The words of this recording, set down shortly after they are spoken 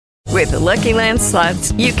With the Lucky Land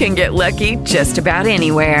Slots, you can get lucky just about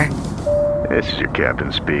anywhere. This is your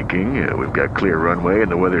captain speaking. We've got clear runway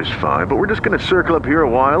and the weather's fine, but we're just going to circle up here a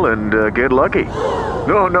while and get lucky.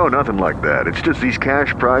 No, nothing like that. It's just these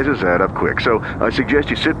cash prizes add up quick. So I suggest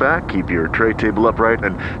you sit back, keep your tray table upright,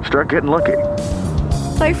 and start getting lucky.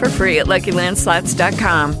 Play for free at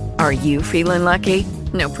LuckyLandSlots.com. Are you feeling lucky?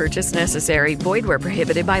 No purchase necessary. Void where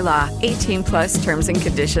prohibited by law. 18 plus terms and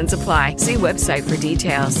conditions apply. See website for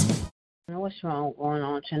details. What's wrong going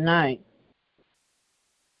on tonight?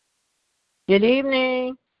 Good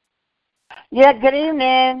evening. Yeah, good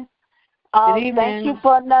evening. Good evening. Thank you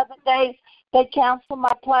for another day. They canceled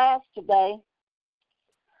my class today.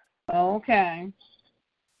 Okay.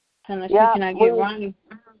 Can I get Ronnie?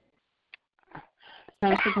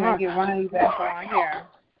 Can I get Ronnie back on here?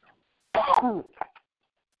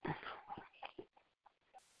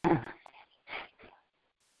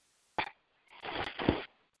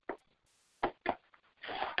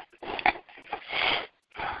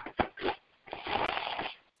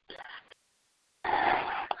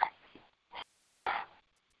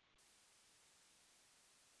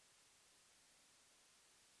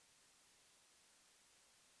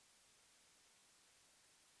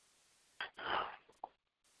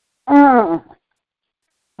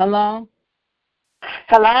 Hello?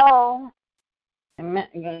 Hello? I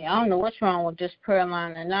don't know what's wrong with this prayer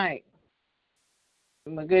line tonight.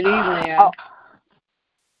 But good evening.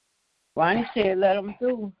 Ronnie said let him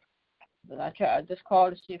through. But I just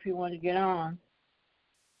called to see if he wanted to get on.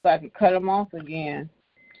 So I could cut him off again.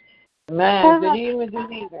 Man, good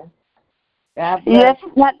evening. Yes,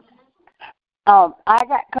 I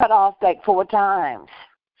got cut off like 4 times.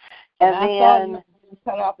 And I then thought you were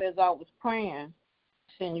cut off as I was praying.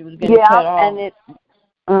 Saying you was getting cut off.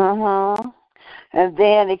 And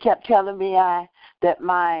then it kept telling me that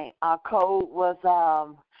my code was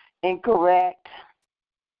incorrect.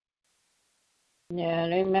 Yeah,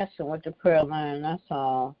 they messing with the prayer line, that's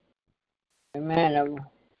all. Amen.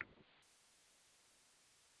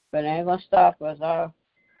 But it ain't gonna stop us. I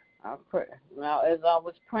pray. Now, as I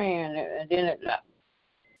was praying, and then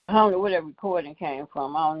I don't know where that recording came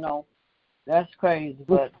from. I don't know. That's crazy,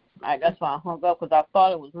 but that's why I hung up, because I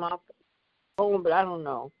thought it was my phone, but I don't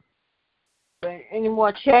know. But any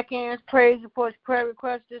more check-ins, praise reports, prayer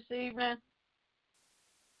requests this evening?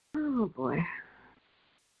 Oh, boy.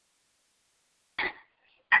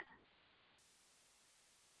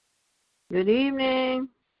 Good evening.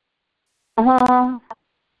 How's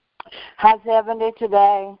Ebony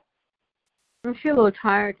today? I'm a little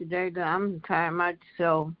tired today, though. I'm tired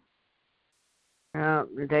myself.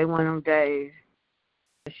 The day one of them days.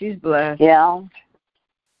 She's blessed. Yeah.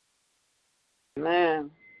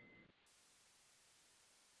 Man.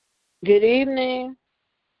 Good evening. Is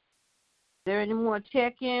there any more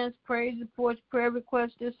check-ins, praise reports, prayer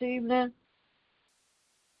requests this evening?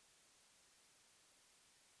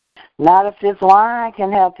 Not if this line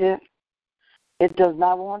can help it. It does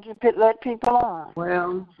not want to let people on.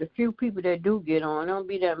 Well, the few people that do get on, there don't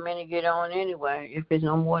be that many get on anyway, if there's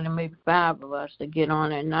no more than maybe 5 of us that get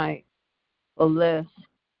on at night or less.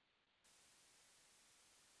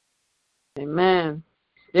 Amen.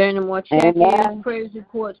 Is there any more check-ins, praise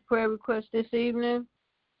reports, prayer requests this evening?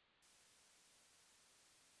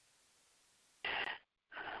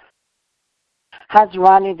 How's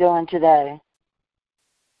Ronnie doing today?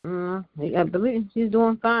 I believe he's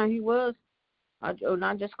doing fine. He was. I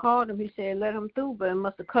just called him. He said let him through, but it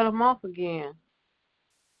must have cut him off again.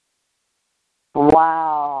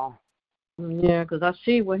 Wow. Yeah, because I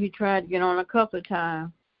see where he tried to get on a couple of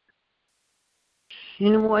times.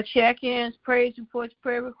 Any more check-ins, praise reports,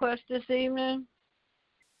 prayer requests this evening?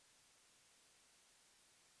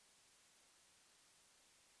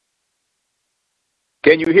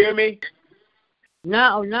 Can you hear me?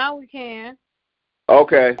 No, now we can.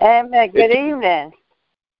 Okay. Amen. Good evening.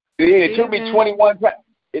 It took me 21 times.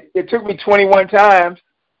 It took me 21 times.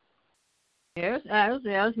 Yes, I was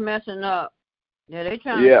messing up. Yeah, they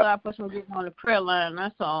trying to stop us from getting on the prayer line,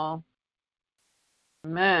 that's all.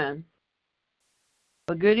 Man.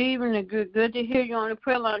 Well, good evening. Good to hear you on the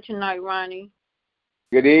prayer line tonight, Ronnie.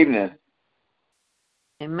 Good evening.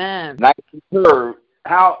 Amen. Nice to hear.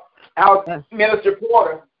 How's Minister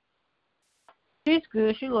Porter? She's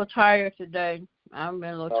good. She's a little tired today. I've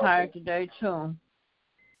been a little tired today, too.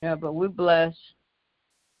 Yeah, but we're blessed.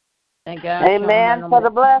 Thank God. Amen for the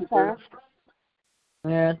blessings.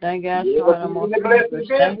 Yeah, thank God.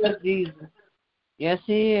 Thank you, Jesus. Yes,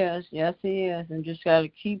 he is. Yes, he is. And just got to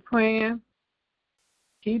keep praying.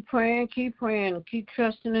 Keep praying, and keep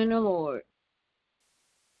trusting in the Lord.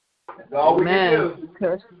 That's all we can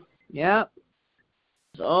do. Yep.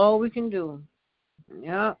 That's all we can do.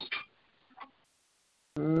 Yep.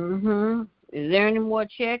 Is there any more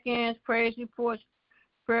check-ins, praise reports,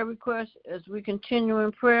 prayer requests as we continue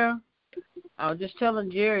in prayer? I was just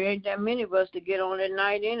telling Jerry, ain't that many of us to get on at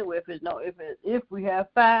night anyway. If we have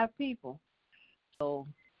 5 people, so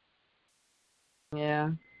yeah.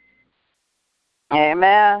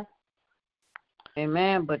 Amen.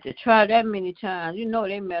 Amen. But to try that many times,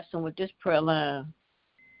 they messing with this prayer line,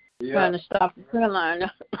 trying to stop the prayer line.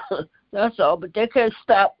 That's all. But they can't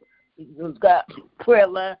stop the prayer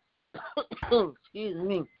line. Excuse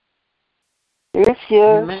me. Yes,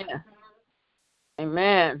 sure. Amen.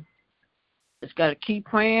 Amen. Just got to keep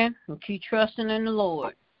praying and keep trusting in the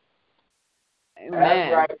Lord.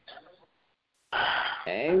 Amen. That's right.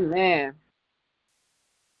 Amen.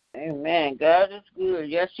 Amen. God is good.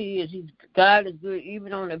 Yes, He is. God is good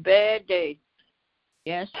even on a bad day.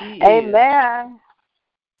 Yes, He is. Amen.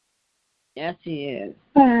 Yes, He is.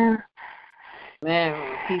 Man,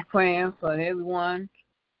 we'll keep praying for everyone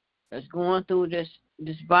that's going through this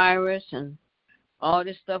virus and all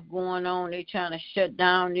this stuff going on. They trying to shut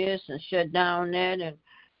down this and shut down that and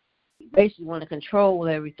basically want to control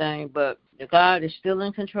everything, but the God is still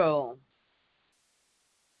in control.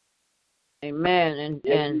 Amen.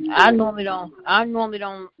 And I normally don't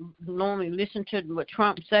listen to what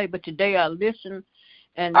Trump say, but today I listened,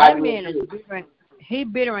 and that man is bitter. He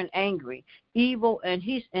bitter and angry, evil, and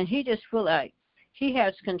he just feel like he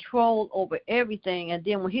has control over everything. And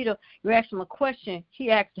then when you ask him a question, he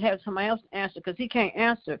has to have somebody else answer because he can't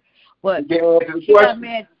answer. But he got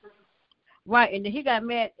mad, right? And then he got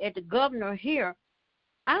mad at the governor here.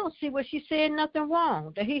 I don't see where she said nothing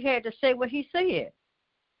wrong. That he had to say what he said.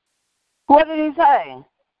 What did he say?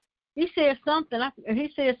 He said something.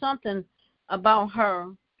 He said something about her,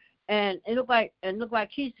 and it looked like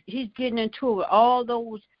he's getting into it with all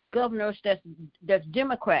those governors that's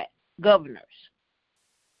Democrat governors.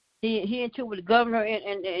 He into it with the governor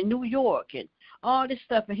in New York and all this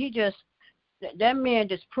stuff, and that man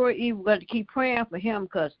just pure evil. Got to keep praying for him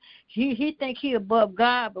because he think he above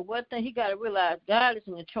God, but one thing he got to realize, God is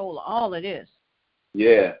in control of all of this.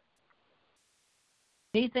 Yeah.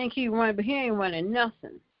 He think he running, but he ain't running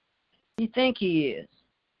nothing. He think he is.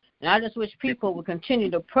 And I just wish people would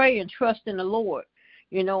continue to pray and trust in the Lord.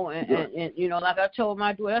 And like I told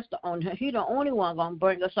my daughter, he the only one gonna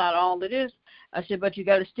bring us out of all of this. I said, but you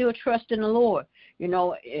got to still trust in the Lord.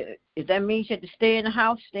 If that means you have to stay in the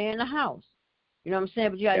house, stay in the house. You know what I'm saying?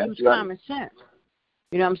 But you got to use common sense.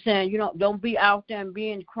 You know what I'm saying? Don't be out there and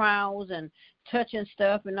be in crowds and touching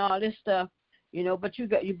stuff and all this stuff. But you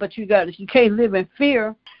can't live in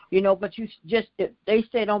fear. But you just, if they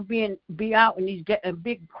say don't be out in these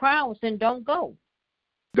big crowds, then don't go.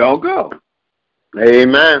 Don't go.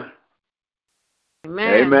 Amen.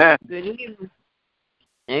 Amen. Good evening.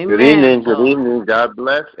 Amen. Good evening. Good evening. God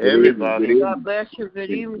bless everybody. God bless you. Good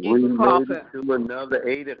evening, We Deacon Crawford. made it to another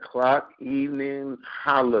 8:00 evening.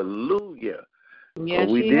 Hallelujah. Yes,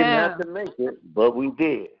 we didn't have to make it, but we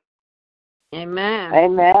did. Amen.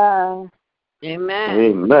 Amen. Amen.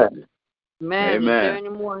 Amen. Amen. Is there any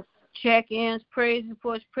more check-ins, praise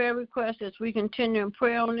reports, prayer requests as we continue in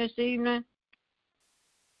prayer on this evening?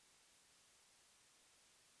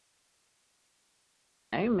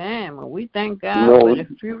 Amen. Well, we thank God for the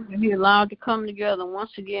few that He allowed to come together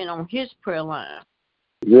once again on His prayer line.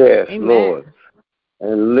 Yes, Amen. Lord.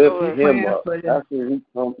 And lift Him up. That's where we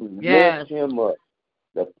come from. Lift Him up.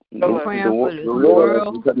 We're praying for this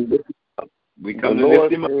world. We come to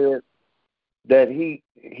lift Him up. That he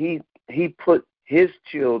put His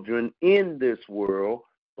children in this world,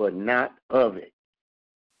 but not of it.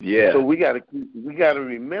 Yeah. So we got to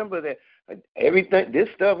remember that everything, this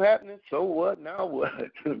stuff happening. So what? Now what?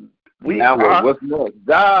 What's next?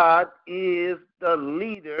 God is the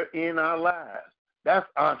leader in our lives. That's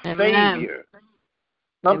our Savior.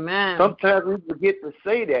 Sometimes we forget to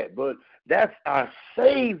say that, but that's our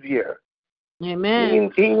Savior.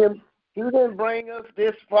 Amen. He didn't bring us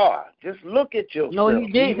this far. Just look at yourself. No,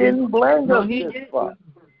 He didn't. He didn't bring us this far.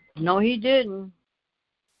 No, He didn't.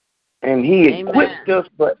 And He equipped us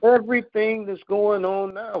for everything that's going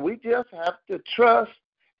on now. We just have to trust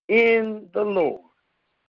in the Lord.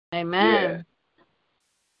 Amen.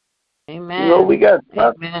 Yeah. Amen. We got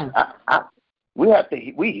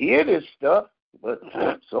we hear this stuff, but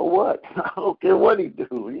so what? I don't care what he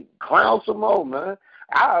do. He clown some more, man.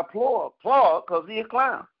 I applaud because he a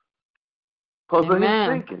clown. Because of his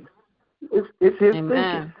thinking. It's his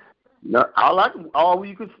thinking. Now, all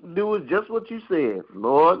you can do is just what you said.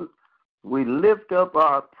 Lord, we lift up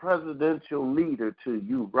our presidential leader to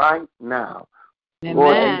you right now. Amen.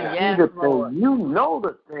 Lord, and yes, see the Lord. things. You know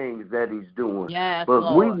the things that he's doing. Yes, but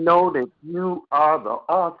Lord. we know that you are the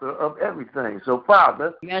author of everything. So,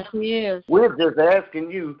 Father, yes, he is. We're just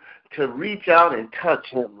asking you to reach out and touch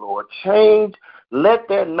him, Lord. Change. Let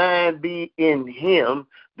that mind be in him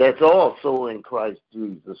that's also in Christ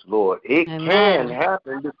Jesus, Lord. It can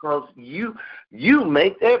happen because you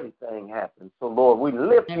make everything happen. So, Lord, we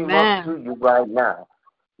lift him up to you right now,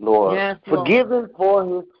 Lord. Yes, forgive Lord. him for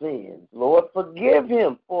his sins, Lord. Forgive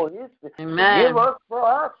him for his sins. Forgive us for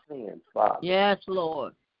our sins, Father. Yes,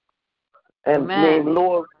 Lord. And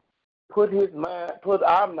Lord, put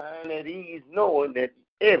our mind at ease, knowing that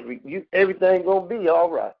everything gonna be all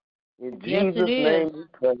right. In Jesus' name we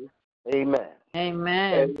pray. Amen.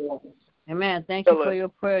 Amen. Amen. Thank you for your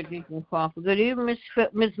prayer, Deacon Crawford. Good evening,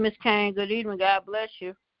 Miss Kane. Good evening. God bless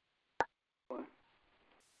you.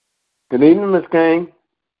 Good evening, Miss Kane.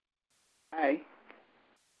 Hi.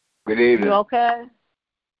 Good evening. You okay?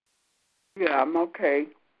 Yeah, I'm okay.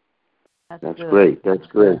 That's great. That's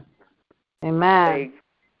great. Amen.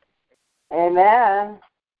 Amen.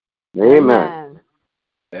 Amen.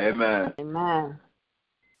 Amen. Amen.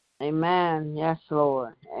 Amen. Yes,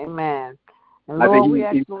 Lord. Amen. And Lord, we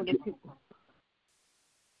ask, Lord,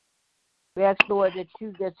 that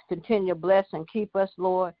you just continue to bless and keep us,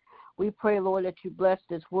 Lord. We pray, Lord, that you bless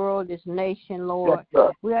this world, this nation, Lord.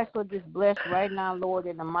 Yes, we ask, Lord, just bless right now, Lord,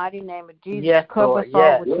 in the mighty name of Jesus. Yes, cover Lord. us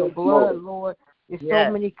all with your blood, Lord. There's Yes.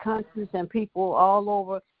 so many countries and people all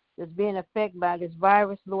over that's being affected by this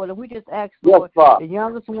virus, Lord. And we just ask, Lord, the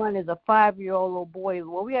youngest one is a 5-year-old little boy,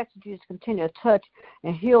 Lord. We ask that you just continue to touch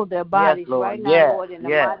and heal their bodies right now, Lord, in the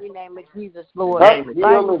mighty name of Jesus, Lord. By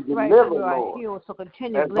your stripes we are healed, so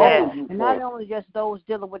continue to bless. And not only just those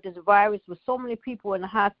dealing with this virus, but so many people in the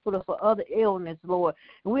hospital for other illness, Lord.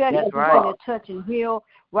 And we ask that you continue to touch and heal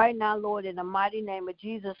right now, Lord, in the mighty name of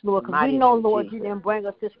Jesus, Lord. Because we know, Lord, you didn't bring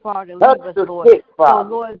us this far to leave us, Lord. So,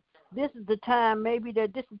 Lord, this is the time, maybe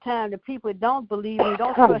that this is the time that people don't believe you,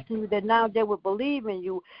 don't trust in you, that now they will believe in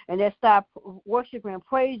you and they stop worshiping and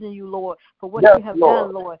praising you, Lord, for what you have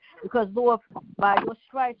done, Lord. Because, Lord, by your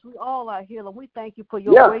stripes, we all are healed. And we thank you for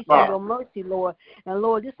your grace and your mercy, Lord. And,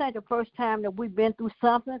 Lord, this ain't the first time that we've been through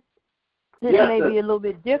something. This may be a little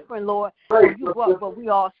bit different, Lord, but we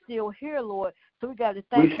are still here, Lord. So we got to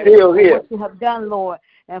thank you for what you have done, Lord.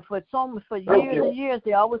 And for years and years,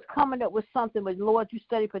 they're always coming up with something. But, Lord, you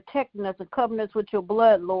steady protecting us and covering us with your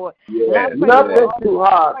blood, Lord. And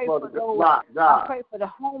I pray I pray for the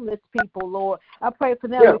homeless people, Lord. I pray for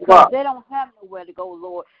them because they don't have nowhere to go,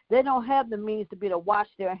 Lord. They don't have the means to be to wash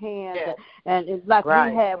their hands and it's like we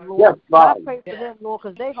have, Lord. So I pray for them, Lord,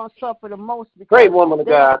 because they're going to suffer the most because they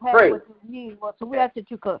don't have what they need, Lord. So we ask that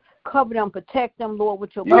you could cover them, protect them, Lord,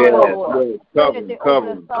 with your blood, Lord.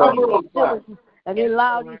 And they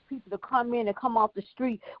allow these people to come in and come off the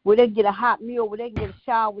street where they can get a hot meal, where they can get a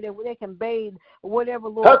shower, where they can bathe, or whatever,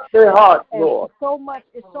 Lord. Touch their hearts, Lord. It's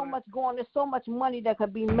so much going. There's so much money that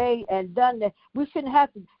could be made and done that we shouldn't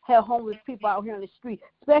have to have homeless people out here in the street,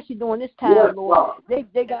 especially during this time, Lord.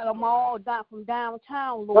 They got them all down from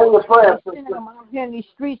downtown, Lord. They're sending them out here in these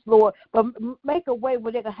streets, Lord. But make a way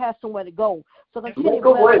where they can have somewhere to go. So continue to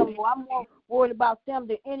bless them, Lord. I'm more worried about them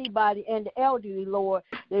than anybody and the elderly, Lord.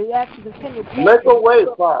 They actually continue to make a way,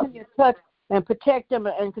 Father. Continue to touch and protect them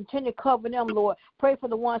and continue to cover them, Lord. Pray for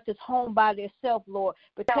the ones that's home by themselves, Lord.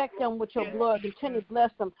 Protect them with your blood. Continue to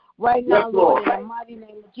bless them right now, Lord, in the mighty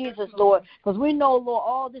name of Jesus, Lord. Because we know, Lord,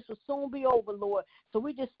 all this will soon be over, Lord. So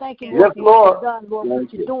we just thank you, Lord, for what you've done, Lord,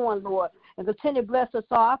 what you're doing, Lord. And continue to bless us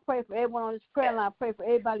all. I pray for everyone on this prayer line. I pray for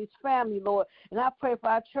everybody's family, Lord. And I pray for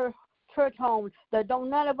our church homes that don't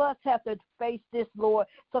none of us have to face this, Lord.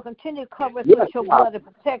 So continue to cover us with your blood and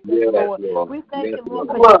protect us, Lord. We thank you, Lord,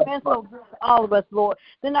 for the defense of all of us, Lord.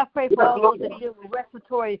 Then I pray for all those that deal with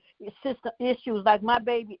respiratory system issues, like my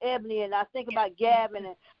baby Ebony, and I think about Gavin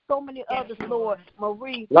and so many others, Lord,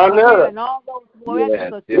 Marie, and all those, Lord.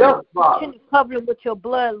 Continue to cover them with your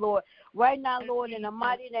blood, Lord. Right now, Lord, in the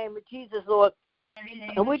mighty name of Jesus, Lord.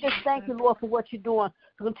 And we just thank you, Lord, for what you're doing.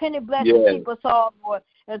 So continue to bless and keep us all, Lord.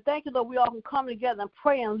 And thank you, Lord, we all can come together and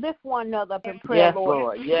pray and lift one another up in prayer,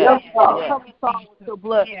 Lord. Yes, Lord. Cover us all with your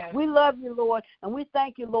blood. We love you, Lord, and we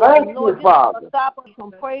thank you, Lord. Thank and Lord, you, Father. Stop us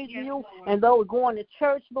from praising you. And though we're going to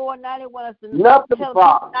church, Lord, now they want us to tell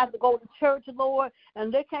people not to go to church, Lord,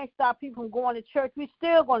 and they can't stop people from going to church. We're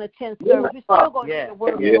still going to attend service. We're still going to hear the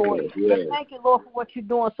word of the Lord. And thank you, Lord, for what you're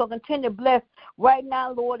doing. So continue to bless right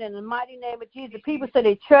now, Lord, in the mighty name of Jesus. People say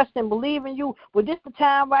they trust and believe in you. Well, this is the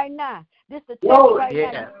time right now. This is the test right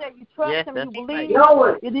now. You say you trust him, you believe him.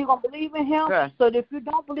 Either you're going to believe in him. So if you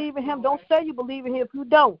don't believe in him, don't say you believe in him if you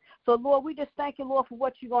don't. So, Lord, we just thank you, Lord, for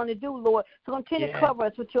what you're going to do, Lord. So continue to cover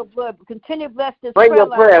us with your blood. Continue to bless this prayer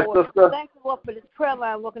line, Lord. Thank you, Lord, for this prayer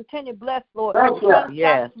line, Lord. Continue to bless, Lord. Thank you.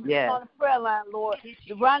 Yes. On the prayer line, Lord.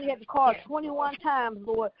 Ronnie had to call 21 times,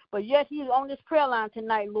 Lord, but yet he's on this prayer line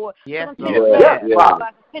tonight, Lord. Yes, so continue to bless,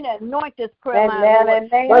 continue to anoint this prayer line, Lord.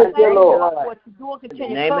 Thank you, Lord. For what you're doing.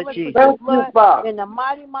 Continue to cover us with your blood. In the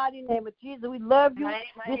mighty, mighty name of Jesus, we love you.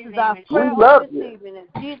 This is our prayer this evening. In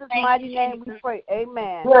Jesus' mighty name we pray.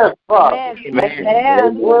 Amen. Yes, Father.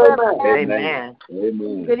 Amen.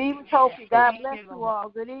 Good evening, Tofi. God bless you all.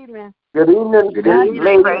 Good evening. Good evening. Good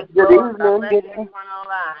evening, ladies. Good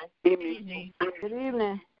evening. Good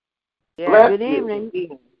evening. Yeah. Good evening.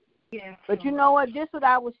 But you know what? This is what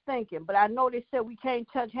I was thinking. But I know they said we can't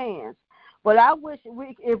touch hands. But I wish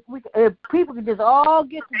if people could just all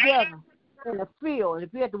get together in the field,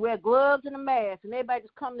 if we had to wear gloves and a mask, and everybody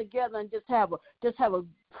just come together and just have a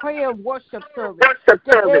prayer worship service. Just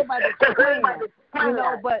everybody just praying, you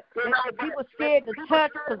know. But people scared to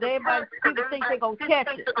touch because people think they're gonna catch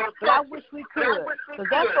it. But I wish we could, because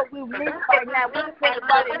that's what we need right now. We need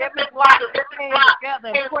everybody in every block to stand together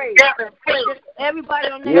and pray. Just everybody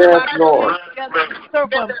on their block stand together and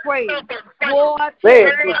circle and pray. Lord,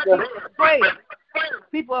 people afraid.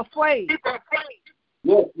 People are afraid.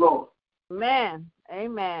 Yes, Lord. Amen.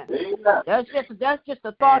 That's just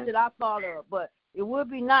a thought that I thought of, but it would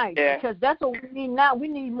be nice because that's what we need now. We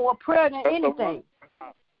need more prayer than anything.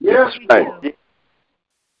 Yes, right.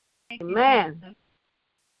 Amen.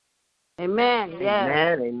 Yes.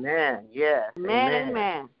 Amen. Yes.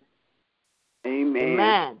 Amen.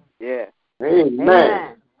 Yeah.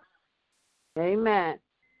 Amen.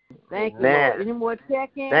 Thank you, Lord. Any more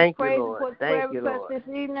check-in? Thank praise you, Lord. Prayer requests this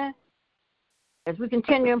evening? As we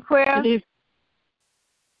continue in prayer.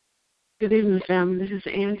 Good evening, family. This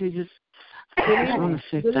is Angie. I want to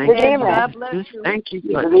say thank you. God bless you. Thank you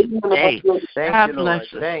for today. God bless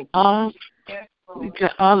us. We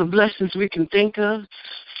got all the blessings we can think of,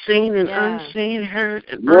 seen and unseen, heard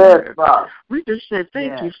and unheard. We just said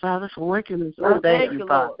thank you, Father, for waking us up. Thank you,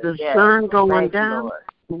 Father. The sun going down,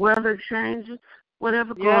 the weather changing,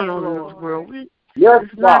 whatever going on in this world.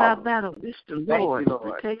 It's not our battle. It's the Lord.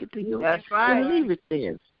 We take it to you and leave it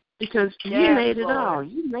there. Because you made it all.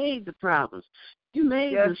 You made the problems. You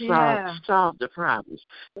made solve the problems.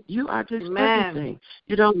 You are just everything.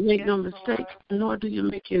 You don't make no mistakes, nor do you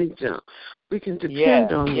make any jump. We can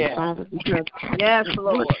depend on you, Father, because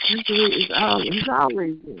Lord. He's always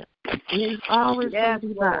there. And he's always going to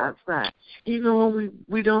be by our side, even when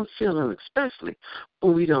we don't feel him, especially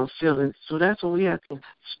when we don't feel him. So that's when we have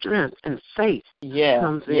strength and faith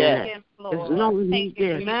comes in. There's knowing he's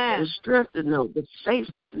there. The strength to know, the faith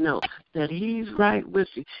to know that he's right with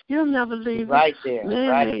you. He'll never leave you. Right there.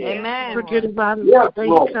 Man, forget about him. They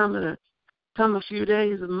come a few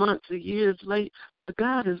days, a month, a years late. But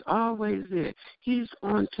God is always there. He's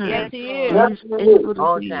on time. Yes, he is. He's able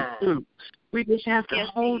to be him. We just have to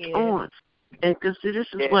hold on. And because this is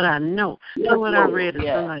what I know. That's what I read in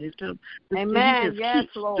somebody too. Amen. He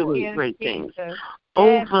just keeps doing great things.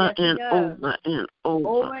 Over and over and over.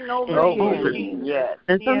 Over and over again. Yes.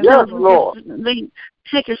 And sometimes we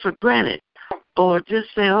take it for granted. Or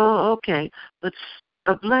just say, oh, okay. But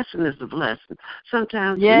a blessing is a blessing.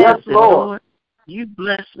 Sometimes we just say, Lord, you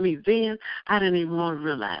blessed me then. I didn't even want to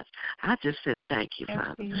realize. I just said, thank you,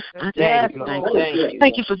 Father. I just said, thank you.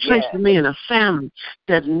 Thank you for placing me in a family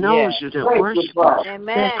that knows you, that worships you,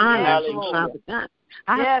 that honors you, Father God.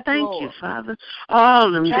 I thank you, Father. All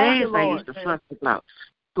them days I used to fuss about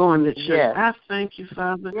going to church. I thank you,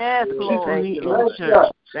 Father, for keeping me in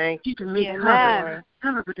church. Keeping me covered.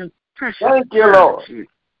 Covered precious. Thank you, Lord.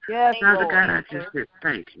 Yes, Father Lord. God, I just said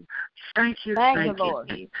thank you. Thank you,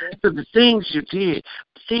 Lord. For the things you did,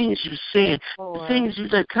 the things you said, the things you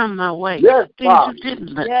let come my way, yes, things you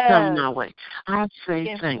didn't let come my way. I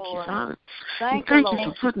say thank you, Father. Thank you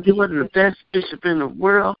for putting me one of the best bishops in the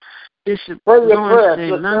world. Bishop Lawrence J.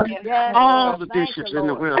 Lundy, all the bishops in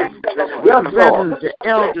the world, the reverends, the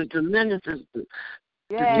elders, the ministers, the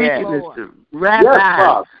deacons, the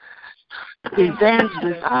rabbis, the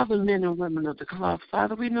evangelists, all the men and women of the cloth.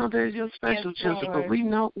 Father, we know they're your special children, but we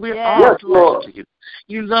know we're all special to you.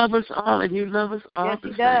 You love us all, and you love us all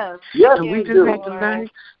the same. And we just have to learn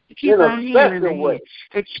to keep our hand in the hand.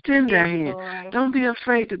 Extend our hand. Don't be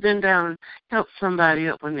afraid to bend down and help somebody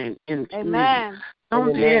up when they're in need.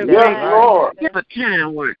 Don't be afraid to give a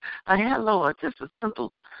kind word. A hello, or just a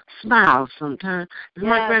simple smile sometimes. As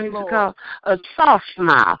my granny used to call a soft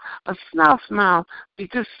smile. A soft smile be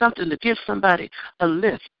just something to give somebody a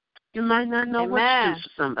lift. You might not know what to do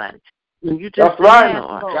for somebody. And you just That's right.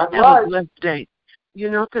 That's have right. a blessed day. You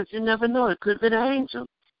know, because you never know. It could be the angel.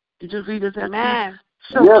 You just read us that.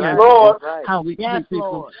 So yes, Lord. How we treat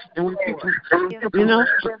people. Lord. And when people, you know,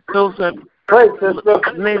 those that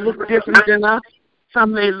may look different than us,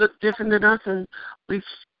 some may look different than us, and we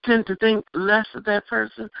tend to think less of that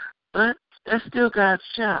person, but that's still God's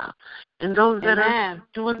child. And those that are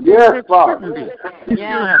doing things that shouldn't be, we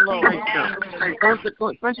still have to break them.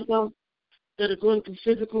 Especially those that are going through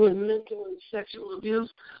physical and mental and sexual abuse,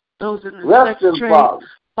 those in the sex trade,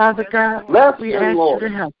 Father God, we ask you to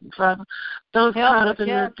help them, Father. Those caught up in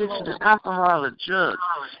the addiction to alcohol and drugs.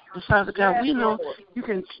 And Father God, we know you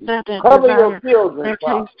can snap that desire, that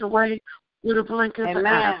taste away with a blink of the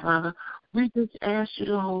eye, Father. We just ask you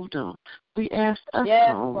to hold on. We ask us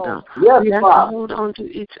to hold on. We ask to hold on to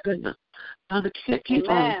each other. Father, keep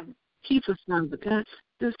on. Keep us, Father God.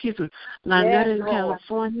 Just keep us. Lynette in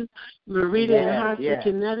California, Marita in Hartford,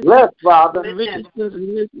 Connecticut, Richardson and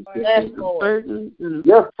Mississippi, Burton, and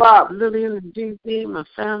Lillian and D.C., my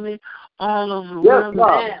family all over the world,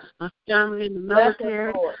 my family in the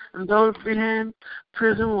military, and those behind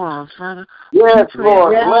prison walls, Father. Yes,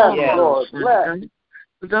 Lord. Bless, Lord. Bless.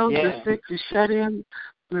 For those that are sick to shut in,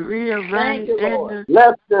 Maria, Ryan, Edna,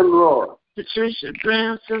 bless them, Lord. Patricia,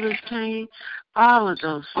 Graham, Phyllis, Kane, all of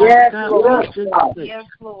those. Yes, Lord. Yes,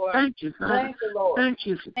 Lord. Thank you, Father. Thank you, Lord. Thank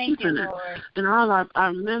you for keeping it. And all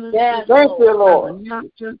our ministers. Yes, thank you, Lord. Reverend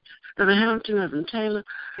Hampton, Reverend Taylor,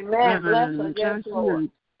 Reverend Johnson,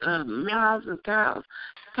 and Miles and Kyle's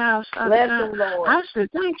bless them, Lord. I said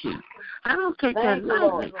thank you. I don't take that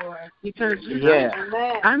lightly because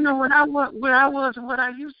I know where I was and what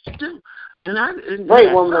I used to do. And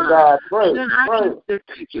great woman of God, great. Then I can say,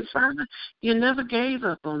 thank you, Father. You never gave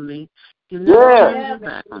up on me. You never gave up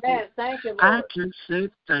back on me. Thank you, Lord. I can say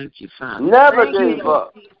thank you, Father. Never gave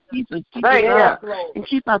up. Keep us up and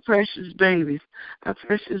keep our precious babies. Our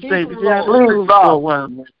precious babies. They have please, school for a while.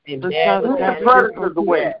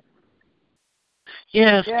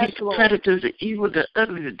 Yes, keep the predators, the evil, the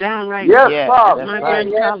ugly, the downright. Yes, Father. My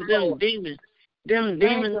grandfather, them demons, them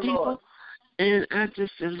demon people. And I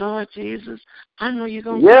just said, Lord Jesus, I know you're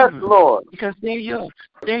going to give them. Lord. Because they're your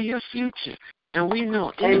future. And we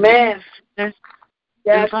know Amen. That's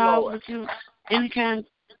involved with you,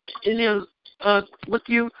 with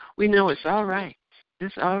you, we know it's all right.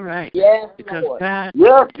 It's all right. Yes, because Lord. God is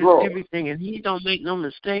everything, and He don't make no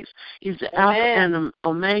mistakes. He's the Alpha and the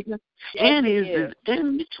Omega, and He's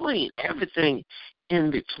in between, everything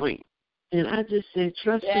in between. And I just say,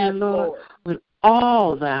 trust in the Lord with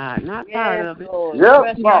all thy heart, not part of it.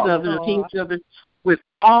 Piece of it, with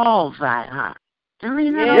all thy heart. I mean,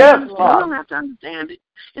 you don't have to understand it.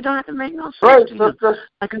 You don't have to make no sense to you.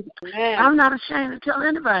 I'm not ashamed to tell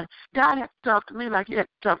anybody. God has to talk to me like He has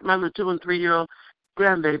to talk to my little 2- and 3-year-old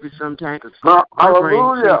grandbaby sometimes.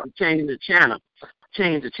 Hallelujah. Change the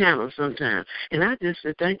channel sometimes. And I just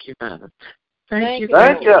said, thank you, Father. Thank you.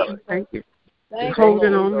 Thank you. For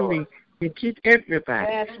holding on to me. And keep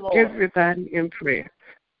everybody in prayer.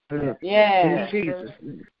 In Jesus'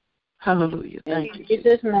 name. Hallelujah. Thank you. In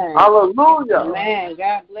Jesus' name. Hallelujah. Amen.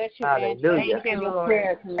 God bless you. Hallelujah. Thank you for your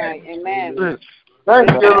prayer tonight. Amen. Thank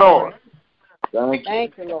you, Lord.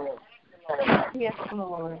 Thank you, Lord. Yes,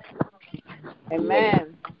 Lord.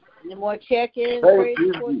 Amen. Any more check-ins, praise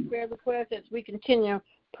reports, prayer requests as we continue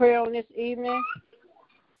prayer on this evening?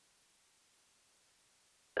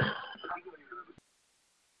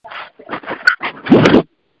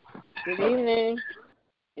 Good evening.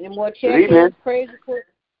 Any more check-ins, praise reports,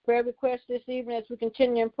 prayer requests this evening as we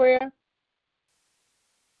continue in prayer?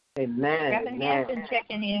 Amen. Reverend Hampton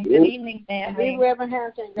checking in. Good evening, family. Reverend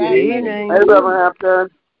Hampton. Good evening. Hey, Reverend Hampton.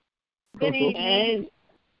 Good evening.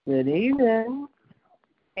 Good evening.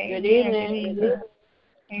 Good evening.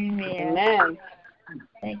 Amen.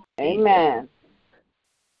 Amen.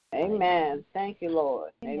 Amen. Thank you,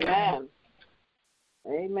 Lord. Amen.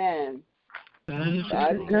 Amen. God is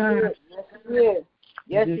good.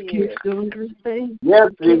 Yes, He is. Yes, He is. Yes,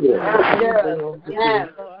 He is.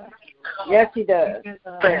 Yes, He does.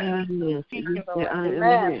 Amen.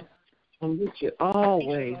 I'm with you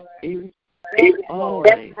always.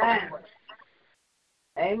 Always.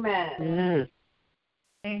 Amen.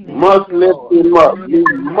 Amen. Must lift Him up. You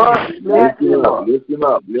must lift Him up. Lift Him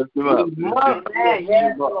up. Lift Him up.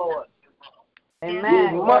 Yes, Lord.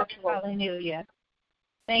 Amen. Hallelujah.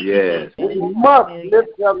 Yes. We must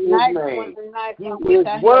lift up His name. He is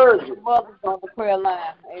worthy. Mothers on the prayer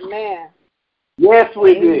line. Amen. Yes,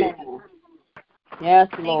 we did. Yes,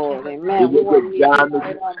 Lord. Amen. We want to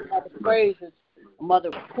Mother Praises,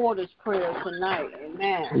 Mother Porter's prayer tonight.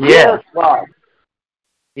 Amen. Yes, Father.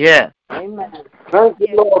 Yes. Amen. Thank you,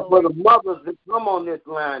 Lord, for the mothers that come on this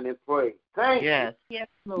line and pray. Thank Yes. Yes,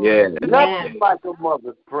 Lord. Yeah. Nothing like a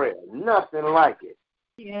mother's prayer. Nothing like it.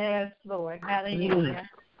 Yes, Lord. Hallelujah.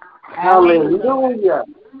 Hallelujah.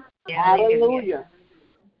 Hallelujah.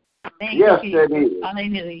 Thank Yes, you, it Jesus. is.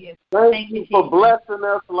 Hallelujah. Thank you for Jesus. blessing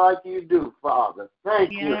us like you do, Father.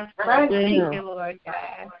 Thank you. Yes, Lord. Thank Thank you. you, Lord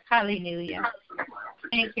God. Hallelujah.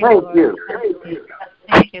 Thank you, Thank Lord. you.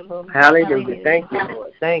 Thank you, Lord. Hallelujah. Thank you,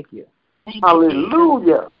 Lord. Thank you. Thank you,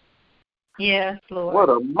 Hallelujah. Yes, Lord. What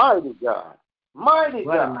a mighty God. Mighty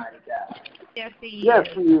What a God. mighty God. Yes, He Yes,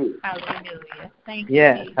 is. He is. Hallelujah. Thank you,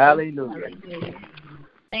 Yes. Jesus. Hallelujah. Hallelujah.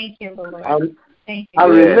 Thank you, Lord. Thank you. I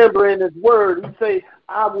Yeah. remember in His Word, He says,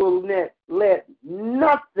 I will let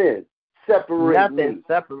nothing separate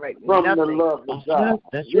me from the love of God.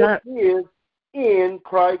 That's This right. is in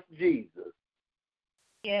Christ Jesus.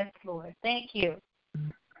 Yes, Lord. Thank you.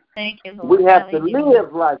 Thank you, Lord. We have to Hallelujah.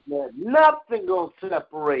 live like that. Nothing going to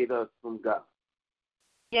separate us from God.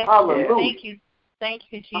 Yes, Hallelujah. Lord. Thank you. Thank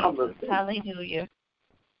you, Jesus. Hallelujah. Hallelujah.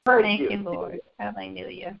 Thank you, Lord.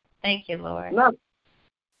 Hallelujah. Thank you, Lord. Nothing.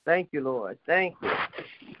 Thank you, Lord. Thank you.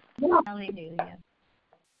 Hallelujah.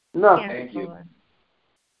 Nothing. Yes, Thank you. Lord.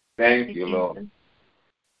 Thank you, Lord. Jesus.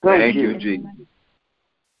 Thank you, Jesus.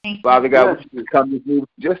 Thank you. Father God, we just come to you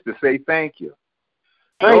just to say thank you.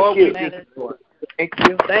 Thank you. Lord, thank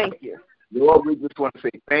you. Thank you. Lord, we just want to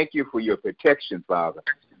say thank you for your protection, Father.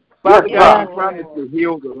 Father God, you promised to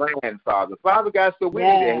heal the land, Father. Father God, so we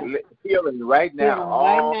need healing right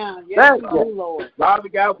now. Yes, Lord. Father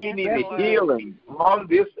God, we need a healing on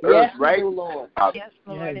this earth right now. Yes,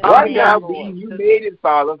 Lord. Father God, you made it,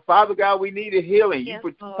 Father. Father God, we need a healing. You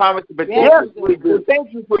promised to protect us. So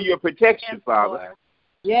thank you for your protection, Father.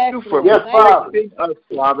 Yes, Thank you for protecting us,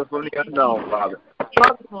 Father, from the unknown, Father.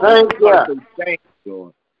 Thank you. Thank you,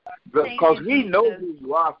 Lord. Because we know who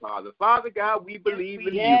you are, Father. Father God, we believe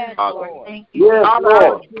in you, Father. Yes,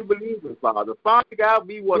 Lord. We believe in Father. Father God,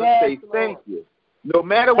 we want to say thank you. No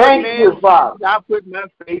matter what Thank you, Father. I put my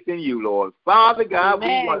faith in you, Lord. Father God,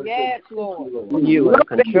 we want to say thank Lord. you, Lord. You in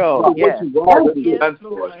control. Yes. What you've already done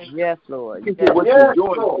for us. Yes, Lord. Thank you for what you're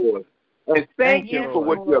doing for us. And thank you for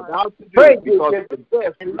what you're about to do, because the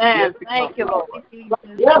best is yet to come. Thank you, Lord.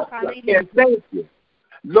 Yes, and thank you.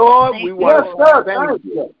 Lord, we want to thank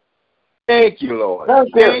you. Thank you, Lord.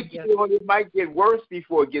 Thank you, Lord. It might get worse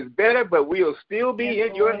before it gets better, but we'll still be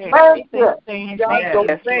in your hands. Thank you. Thank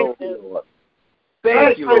you, Lord.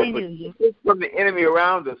 Thank you, Lord. Protect from the enemy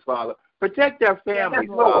around us, Father. Protect our families,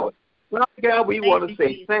 Father. Father God, we want to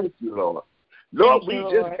say thank you, Lord. Lord, we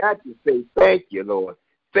just got to say thank you, Lord.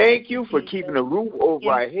 Thank you for keeping a roof over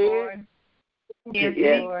our head,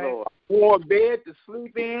 a warm bed to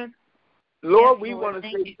sleep in. Lord, we want to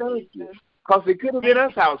say thank you. Because it could have been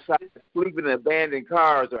us outside sleeping in abandoned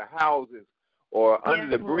cars or houses or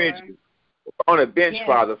under the bridges or on a bench,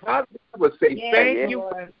 Father. Father, I would say thank you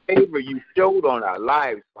for the favor you showed on our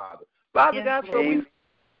lives, Father. Father God, so we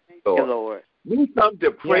thank you, Lord. We come to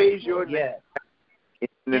praise your name in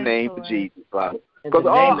the name of Jesus, Father. Because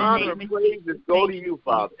all honor and praises go to you,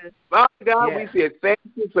 Father. Father God, we say thank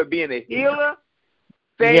you for being a healer.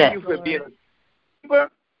 Thank you for being a keeper.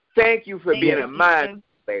 Thank you for being a mind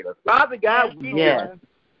later. Father God, we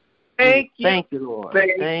thank you. Thank you, Lord.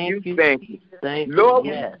 Thank you. Lord,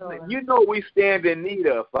 you know we stand in need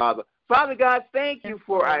of, Father. Father God, thank you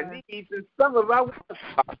for our needs and some of our wants,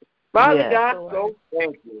 Father. Father God, so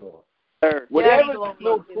thank you, Lord. Whatever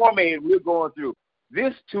little torment we're going through,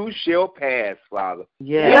 this too shall pass, Father.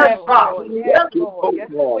 Yes, Father. Yes, Lord. Yes,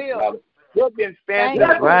 it will. There have been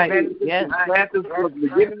fantastic from the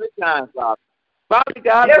beginning of the time, Father. Father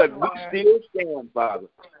God, but we still stand, Father.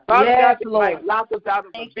 Father God, they might lock us out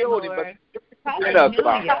of the building, but you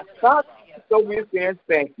us, Father. So we're saying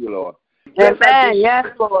thank you, Lord. Amen. Yes,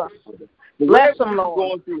 Lord. Bless him, Lord.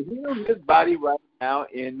 Going through, heal his body right now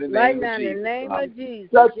in the name right of now, Jesus. In the name of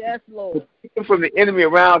Jesus. Yes, Lord. Protect him from the enemy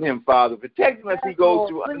around him, Father. Protect him as he goes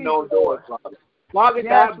through unknown doors, Father. Father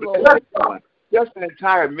God, bless him. Just an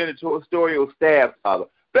entire ministerial staff, Father.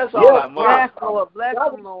 Bless all our mothers. Yes, Lord. Bless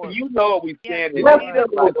them, Lord. You know we stand in need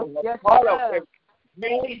of, part of every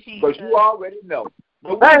man, but you already know.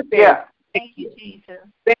 Thank you. Thank you, Jesus.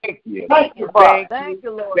 Thank you. Thank you, Father. Thank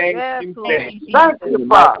you, Lord. Thank you,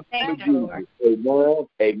 Father. Thank you, Lord.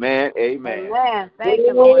 Amen. Amen. Thank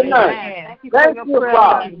you, Lord. Amen. Thank you,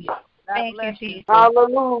 Father. Thank you, Jesus.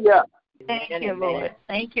 Hallelujah. Thank you, Lord.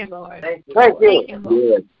 Thank you, Lord. Thank you. Thank you,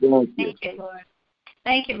 Lord. Thank you, Lord.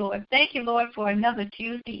 Thank you, Lord. Thank you, Lord, for another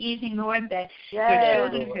Tuesday evening, Lord, that your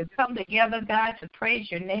children could come together, God, to praise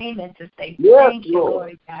your name and to say thank you,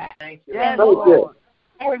 Lord, God. Thank you.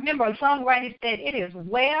 I remember a songwriter said, "It is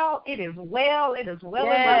well, it is well, it is well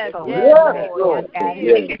with my soul." Yes, Lord. God.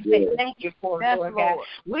 We can say thank you for it, Lord God.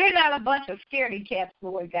 We're not a bunch of scaredy cats,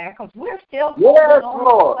 Lord God, because we're still yes,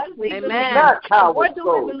 Lord. Amen. What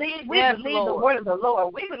do we believe? We believe the word of the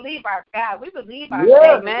Lord. We believe our God. We believe our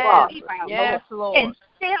yes, Savior. We believe our yes, Lord. And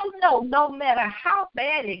still no matter how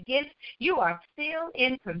bad it gets, you are still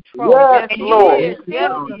in control. Yes, and Lord. You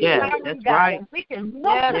still yes, that's right. We can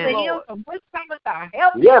look to the hills from which cometh our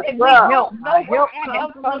help, yes, and we don't know where help our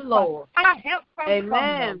help comes from the Lord. Our help comes Amen.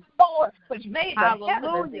 from the Lord, which made the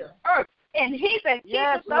heaven and the earth. And he that keeps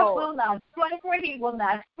us will not slavery. He will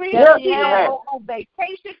not free. Yes, He don't go on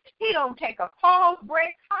vacation. He don't take a pause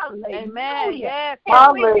break. Hallelujah. Amen. Yes.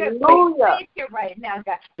 Hallelujah. Thank you right now,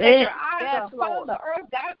 God. That your eyes are upon the earth,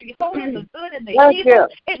 God, beholding the good and the evil,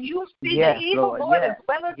 and you see the evil, Lord, as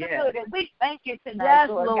well as the good. And we thank you tonight,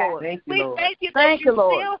 Lord God. Thank you, Lord. Thank you that you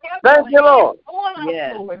still have thank you, Lord. on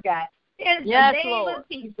us, Lord God. In the name of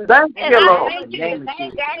Jesus. Thank and you, I Lord. thank you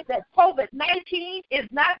today, God, that COVID-19 is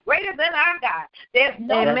not greater than our God. There's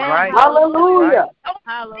no Amen. Hallelujah.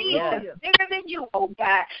 Hallelujah. Bigger than you, oh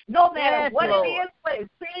God. No matter what it is, what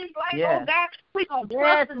it seems like, oh God, we're going to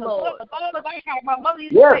trust in the Lord with all of our heart. My mother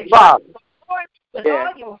used to say, trust in the Lord with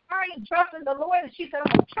all your heart and trust in the Lord. And she said,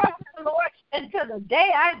 I'm going to trust in the Lord until the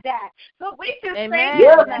day I die. So we just say,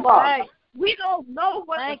 yes, we don't know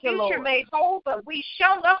what the future may hold, but we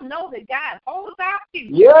sure enough know that God holds our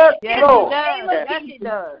future. Yes, Lord. Yes, He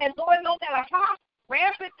does. And Lord, no matter how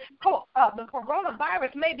rampant the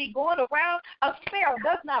coronavirus may be going around, a sparrow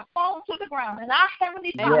does not fall to the ground. And our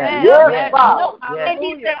Heavenly Father, and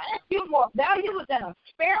He said, if you're more valuable than a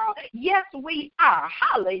sparrow, yes, we are.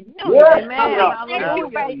 Hallelujah. Yes, Amen. Thank you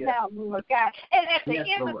right now, Lord God. And at the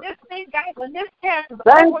end of this thing, guys, when this passes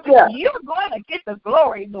over, you're going to get the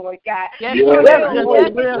glory, Lord God. Yes,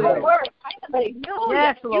 Hallelujah.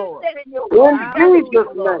 Yes, Lord. You said in your word, in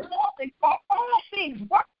Jesus' name. all things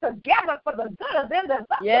work together for the good of them that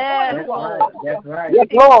love the Lord. That's right. Yes,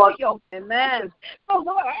 Lord. Amen. So,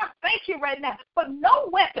 Lord, I thank you right now for no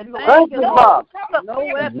weapon, Lord. Thank you, Lord. No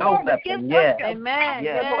weapon. Yes. Amen.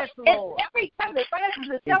 Yes, Lord. And every time that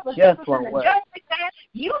rises itself just in the one judgment time,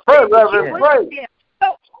 you pray.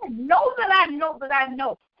 So I know that I know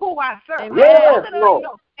who I serve. Yes, Lord.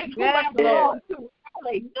 And who I belong to.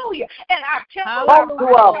 Hallelujah. And our temple of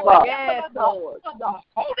the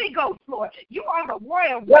Holy Ghost, Lord. You are the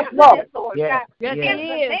royal resident, Lord God. Yes, in the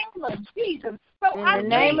name of Jesus. So in I the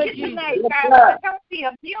name thank of you Jesus. tonight, God, for healthy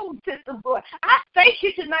immune system, Lord. I thank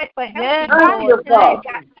you tonight for healthy body tonight,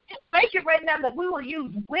 God. Thank you right now that we will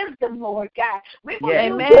use wisdom, Lord God. We will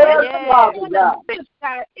use wisdom,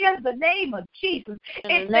 God, in the name of Jesus.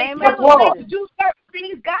 In the name of Jesus. To do certain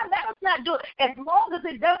things, God, let us not do it. As long as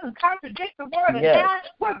it doesn't contradict the word of God,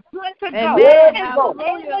 we're good to go. In the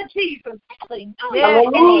name of Jesus. Hallelujah.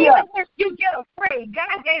 And even if you get afraid,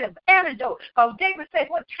 God gave an antidote. Oh, David said,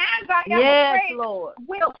 what times I am afraid, Lord.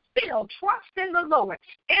 We'll still trust in the Lord.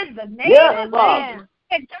 In the name of Jesus.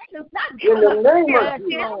 And God is not giving us a spirit,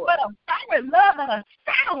 but a power, love, and a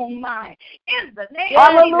sound mind. In the name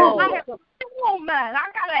of Jesus, I have a sound mind.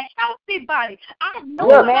 I got a healthy body. I know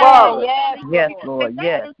Lord.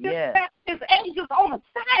 Yes. His angels on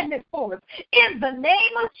assignment for us. In the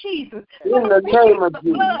name of Jesus. In the name of Jesus.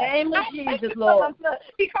 In the name of Jesus, Lord.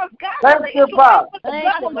 Because God, thank you, Father. Put the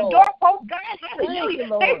blood on the doorpost, God, hallelujah.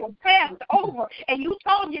 They were passed over. And you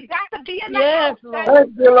told them you got to be in the house.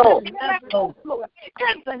 Thank you, Lord. In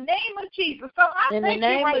the name of Jesus. So I thank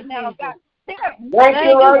you right now, God. Thank you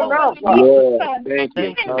right now, Father. Thank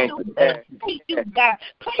you, God.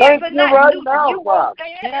 Thank you right now, Father.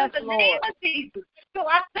 In the name of Jesus. So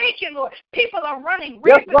I thank you, Lord. People are running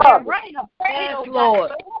rapid. They're running afraid, Lord.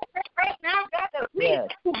 So right now, God, that we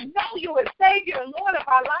who know you as Savior and Lord of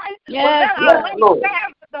our lives, that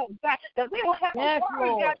we will have a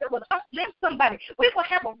word, God, that will uplift somebody. We will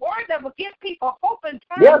have a word that will give people hope and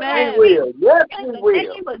time. Yes, we will. Yes, we will. In the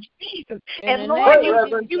name of Jesus. And Lord, you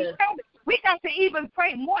tell me, we got to even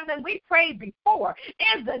pray more than we prayed before.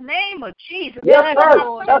 In the name of Jesus. Yes,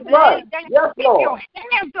 Lord. That's right. Yes, Keep your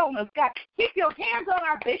hands on us, God. Keep your hands on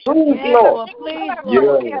our bishop. Please, Lord. Keep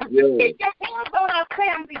your hands on our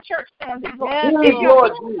family, church family, Lord. Keep your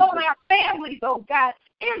hands on our families, oh God.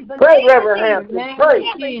 In the Pray, name Reverend of Jesus. Hampton. Pray.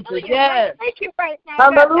 Hallelujah. Yes. Thank you right now,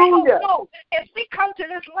 Hallelujah. God. Know as we come to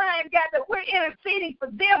this line, God, that we're interceding for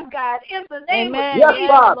them, God, in the name Amen. of Jesus. Yes,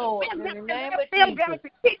 Father. Lord. In the name of them, Jesus. God, to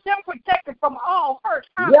keep them protected from all hurt,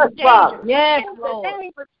 harm, Yes, and danger. Father. Yes, in Lord. the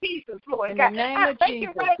name of Jesus, Lord In God. the name I of thank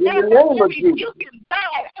Jesus. you right In now the that name I of Jesus.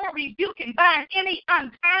 rebuke and bind any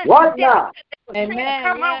untimely Right death now. that was trying to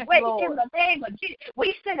come our way in the name of Jesus.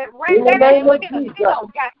 We send it right In the back name of into the Jesus.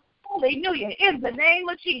 hell, God. Hallelujah. In the name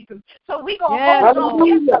of Jesus. So we're going to Yes, hold on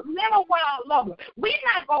just a little while longer. We're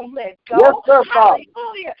not going to let go. Yes, sir, Father.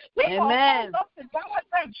 Hallelujah. We're going to hold up to God's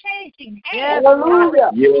unchanging hand.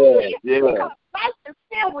 Hallelujah. Yes, yes. Because life is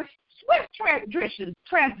filled with swift transitions,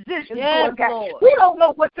 Yes, Lord God. Lord. We don't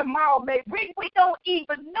know what tomorrow may bring. We don't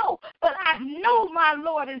even know. But I know my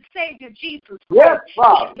Lord and Savior Jesus Christ. Yes,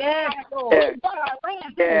 Father. Yes, Lord.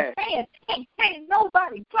 Yes. And can't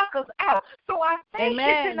nobody pluck us out. So I thank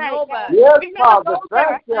you tonight. Nobody. Yes, Remember Father. those that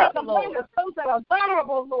Thank you. are those that are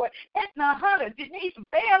vulnerable, Lord. Edna Hunter, Denise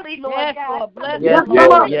Bailey, Lord Yes, God. Lord. Bless Yes, you,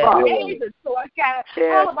 Lord. yes, Jesus, Lord God.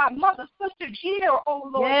 All of our mother, sister Gina, oh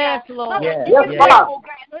Lord Yes, God. Lord. Mother Yes, Gina, Father. oh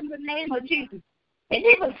God, in the name of Jesus. And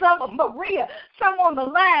even some of Maria, some on the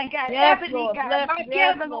line, God, Yes, Ebony, Lord. God, Bless, my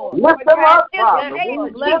yes, Kevin, Lord. Lift them up, in the Father. name We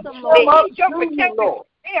of bless lift Jesus. them, Lord. them We up need your to you, protection. Lord.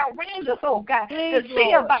 They around us, oh God, Please, to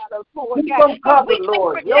see Lord. about us, Lord Keep God. them covered, We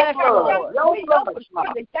Lord. protect Your ourselves. blood. We Your know blood. it's for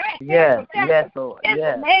the God. Yes, Lord. In the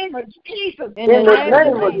Yes. name of Jesus. In In the the name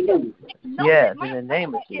name of Jesus. Yes, in the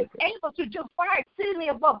name of Jesus. Is able to do far exceedingly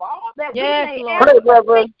above all that Yes, we may Lord. Pray, ask.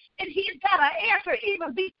 Reverend. And he's got an answer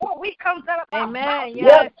even before we comes out of our Amen. mouth.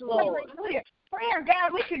 Yes, Lord. Hallelujah. Prayer,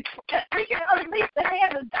 God, we can unleash the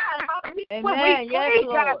hand of God. Hallelujah. When we Amen. pray, Yes,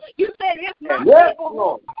 God, Lord. you said if my Yes, people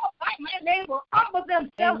Lord. my name will humble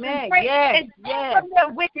themselves Amen. and pray Yes, and yes. from their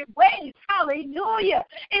wicked ways. Hallelujah.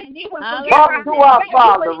 And you will forgive Talk our to sins. our God, you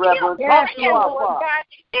Father, will Reverend. heal Talk our to land, our Lord Father. God,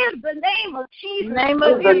 in the name of Jesus. Name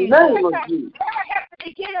of In the Jesus. name of Jesus. Prayer has to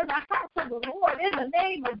begin in the house of the Lord in the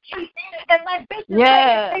name of Jesus. And like Bishop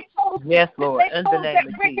Yes. said, they told Yes, Lord. they In the told name that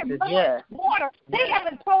of brick and Jesus. mortar Yes. water. They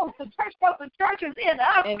haven't told the church, but the churches in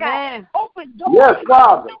us, God. Amen. Open doors. Yes,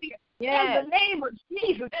 Father. In the name of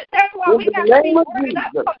Jesus. That's why In we the got to be name of worried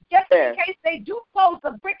up. Jesus. Just in case they do close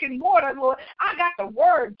the brick and mortar, Lord, I got the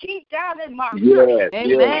word deep down in my Yes, heart.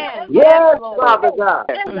 Amen. Yes, Lord. Father God.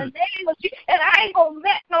 In the name of Jesus. And I ain't going to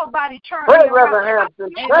let nobody turn Pray, me around. Reverend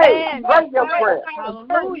Hampton. Pray. Amen. Pray your prayer.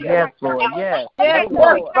 Hallelujah. Yes, Lord. Yes. Yes, Yes,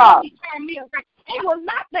 Lord. Father. Turn me around. He will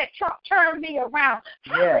not let Trump turn me around.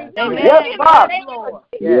 Yes. Hallelujah. Yes, In the Father. name of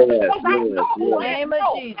Jesus. Yes. Because I know In who the I name of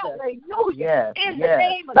know. Jesus. Hallelujah. Yes. In the Yes.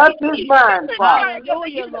 name of Touch Jesus. his mind, Father.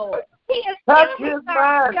 Hallelujah, Lord. He is Touch still his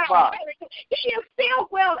mind, God. Father. He is still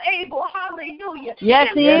well able. Hallelujah. Yes,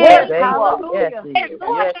 he In is. the Yes, name of Hallelujah. Yes, he and is.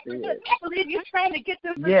 Lord, Yes, he is. I believe you're trying to get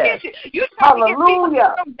this Yes. attention. You're trying to get people Hallelujah.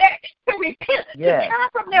 to come back, to repent, Yes. to turn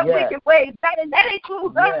from their Yes. wicked ways, God, and that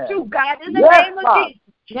includes us Yes. too, God, in the Yes, name of Father. Jesus.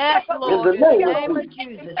 Yes, Lord. In the name of of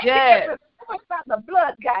Jesus. Yes. By the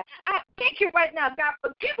blood, God. I thank you right now, God.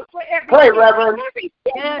 Forgive us for every Pray, sin, Reverend. every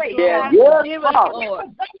Yes, sin, Lord. God. Yes, Forgive us, Father. Lord.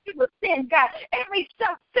 For sin, God. Every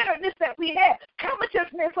self-centeredness that we have,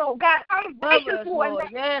 covetousness, oh God, unrighteous Cover us, one. Lord.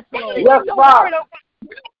 Yes, Lord. Yes, Your Father. word, oh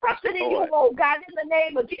God. Trusting in you, oh God, in the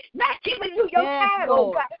name of Jesus. Not giving you your Yes, time, oh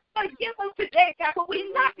Lord. God. Forgive us today, God, but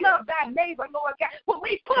we not love thy neighbor, Lord God. When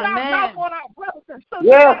we put our Amen. mouth on our brothers and sisters,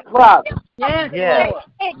 Yes, Father. Yes, Yes. Lord.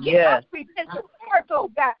 and give Yes. us repentance hearts,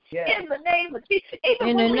 oh God, Yes. in the name of Jesus. Even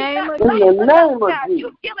In when the we name not of In the loving name of God, Jesus.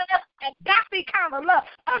 you've given us agape kind of love,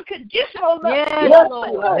 unconditional love. Yes, You Yes,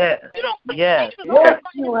 don't you put- have. Yes. You don't put Yes. conditions on Yes,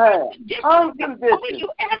 us. you have. All Unconditional.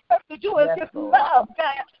 you ask us to do is Yes, just Lord. love,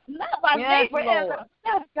 God. Love our Yes, neighbor as Lord.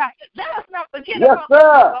 ourselves, God. Let us not forget Yes, about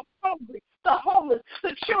sir. the hungry, the homeless,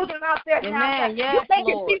 the children out there now, Amen. God. Yes, You're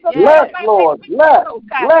making Lord. people Yes. Bless, Lord. Bless. oh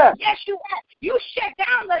God. Bless. Yes, you have. You shut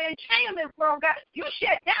down the entertainment world, God. You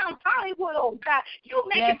shut down Hollywood, oh God. You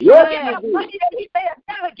make Yes, it give yes, out you money that we may have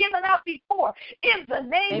never given out before. In the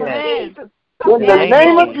name Amen. of Jesus. In the Yes,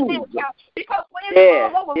 name of Lord. Jesus. Because when Yes,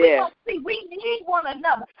 it's all over, we yes. don't see we need one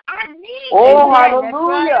another. I need Oh, you.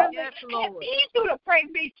 hallelujah. Yes, I Lord. need you to pray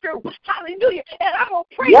me through. Hallelujah. And I'm going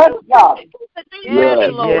to pray Yes, you Father. through. Yes,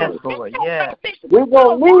 Yes, Lord. Yes, Lord. Yes. We're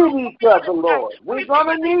going to need each other, Lord. We're going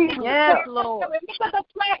to need each Yes, other. Lord. Remember the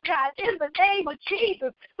flag, God, in the name of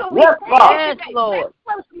Jesus. So we Yes, pray Father. Yes, today. Lord.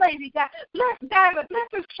 Bless First Lady, God. Bless Diamond. Bless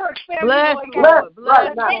this church family, Bless, Lord God. Lord. Bless right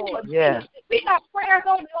In the now. name of Yes. Jesus. We got prayers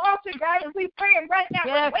on the altar, God, and we praying right now.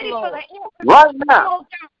 Yes, waiting Lord. for the answer. Right now. Lord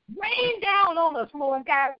God, rain down on us, Lord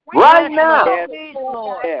God. Right down now. on us, Please, Lord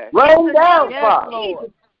Lord. God. Yes. Rain down, Yes, Father.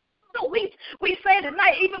 Lord. So we say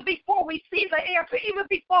tonight, even before we see the answer, even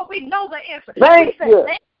before we know the answer, Thank we say, you.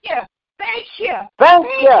 thank you. Thank you. Thank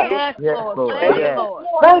you. Yes, Lord. Thank you, Lord.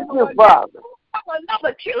 Thank you, Father.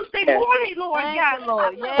 Another Tuesday morning, Lord God.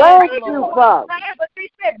 Lord. Thank you, Father. But they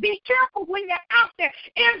said, be careful when you're out there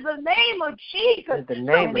in the name of Jesus.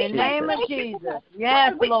 In the name of Jesus.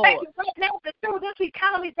 Yes, we Lord. thank you right now that through this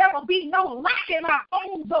economy there will be no lack in our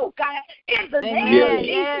homes, oh God. In the name of Jesus.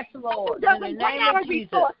 Yes, Lord. In the name of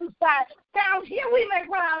resources, God. Down here we may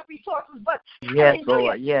run out of resources, but yes,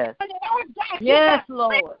 Lord, yes. Yes,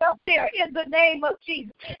 Lord. Up there in the name of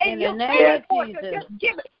Jesus. And in the name of Jesus. Just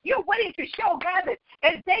give it. You're waiting to show God that,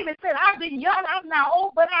 as David said, I've been young, I'm now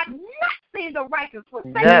old, but I've not seen the righteous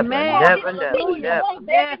forsaken. Never.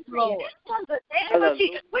 Yes, Lord. In the name of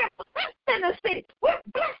Jesus. We're blessed in the city. We're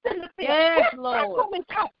blessed in the field. Yes, Lord.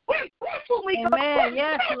 We're blessed when we go. Amen.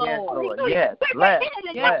 Yes, Lord. Yes, blessed.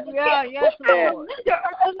 Yes, we are. Yes, Lord.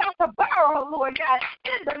 Not to borrow, Lord God.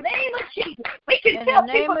 In the name of Jesus. We can In tell the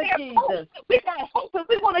name people of there's Jesus. hope. We got hope, and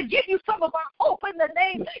we want to give you some of our hope in the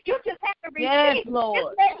name. You just have to receive. Yes,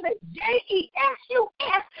 Lord. His name is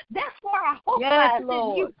JESUS. That's where our hope lies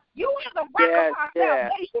in you. You are the rock of our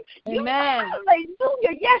salvation. Amen.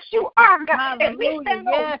 Hallelujah. Yes, you are, God. Hallelujah. And we stand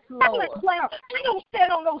on solid ground. We don't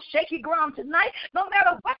stand on no shaky ground tonight. No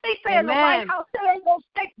matter what they say in the White House, they ain't going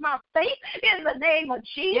to take my faith in the name of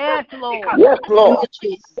Jesus. Yes, Lord. Yes, Lord.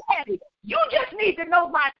 Daddy. You just need to know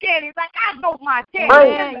my daddy like I know my daddy.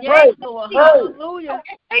 Amen. Yes, Lord. Hallelujah.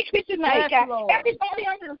 Thank you tonight, Yes, God. Lord. Everybody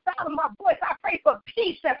under the sound of my voice, I pray for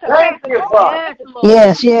peace. Thank you, Father.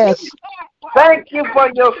 Yes, Yes. Thank you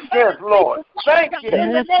for your strength, Lord. Thank you.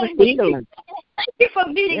 Yes, for healing. Thank you for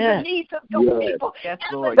meeting the needs of your people. Yes,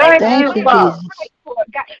 Lord. Thank you, Father.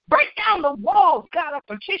 Break down the walls, God, of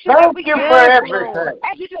petition. Thank you for everything.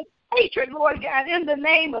 As you just hatred, Lord God, in the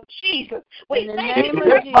name of Jesus. We thank you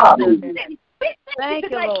of Jesus. We thank you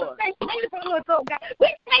tonight Lord. for safe neighborhoods, oh God.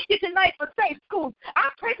 We thank you tonight for safe schools. I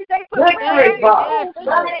pray today for Thank you, Father.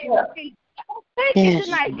 Thank you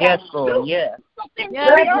tonight, God. Yes, Lord. Yes.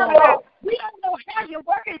 We don't know how you're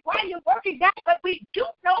working, why you're working, God, but we do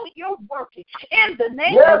know you're working. In the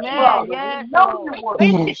name of Jesus. Yes,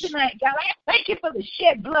 Thank you tonight, God. I thank you for the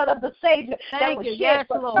shed blood of the Savior that was shed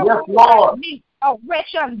for me, a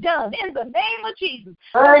wretch undone. In the name of Jesus.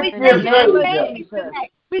 Thank you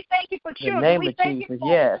tonight. We thank you for children. In the name of Jesus,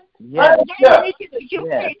 yes. Yes. You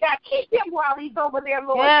pray, God. Keep him while he's over there,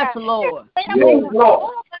 Lord. Yes, God. Lord. Yes,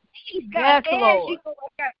 Lord. Yes, Lord.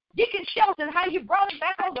 Deacon Shelton, how you brought him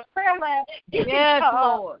back on the prayer line. Yes,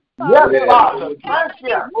 Lord. Yes, Father. Thank you.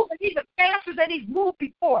 He's moving even faster than he's moved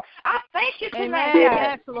before. I thank you tonight.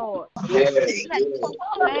 Yes, Lord. Thank you, Lord.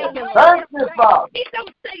 Thank you, Father. He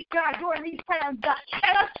don't say, God, during these times, God.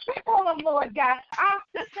 And I check on him, Lord God. Our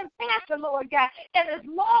assistant pastor, Lord God. And as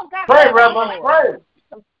long, God. Pray, Reverend, pray.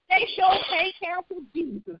 They sure can't cancel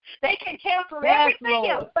Jesus. They can cancel everything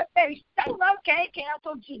else, but they still can't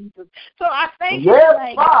cancel Jesus. So I thank you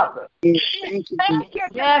tonight. Father. Thank you,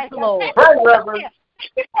 Yes, Lord. Pray, Reverend.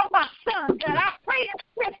 Thank you for my son, God. I pray that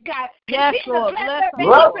Chris, God. Yes, Lord. Bless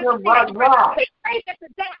him right now. I pray that the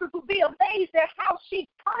doctors will be amazed at how she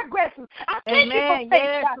progresses. I thank you for faith,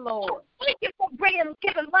 yes, God. Lord. Thank you for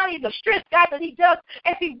giving money the strength, God, that he does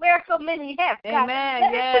as he wears so many hats, God.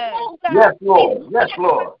 Amen. Yes, yes, Lord. Yes,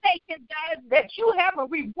 Lord. Thank you, God, that you have a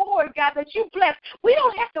reward, God, that you bless. We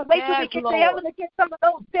don't have to wait till we get to heaven to get some of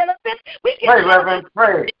those benefits. We can pray, Reverend,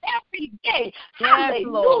 pray. Every day. Yes,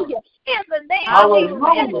 Lord. Hallelujah. In the name of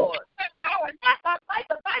Jesus, Lord. Not by might,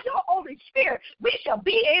 but by your Holy Spirit, we shall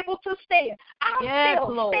be able to stand. I'm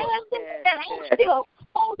still standing, and I'm still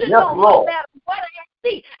holding on no matter what I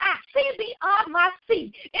see. I see beyond my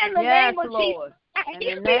seat. In the name of Jesus. I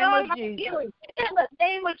hear beyond my hearing. In the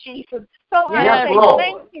name of Jesus. So I say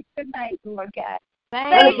thank you tonight, Lord God.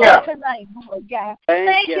 Thank you tonight, Lord God.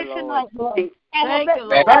 Thank you tonight, Lord. Thank you,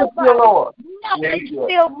 Lord. Thank you, Lord. Nothing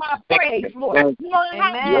steal my praise, Lord.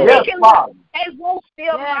 Amen. Yes, Father. They won't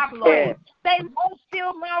steal my praise. They won't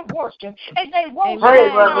steal my worship. And they won't pray,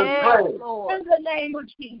 steal my Reverend, praise. In the name of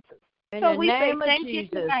Jesus. So we say thank you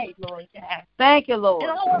tonight, Lord God. Thank you, Lord.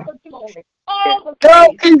 And all the glory, all the Go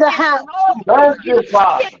praise, in the house. Thank you,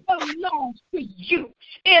 Father. it belongs to you.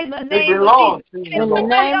 In the It name belongs of Jesus. to you, In the Lord.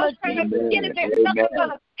 name of Jesus. There's nothing going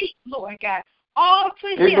to speak, Lord God. All to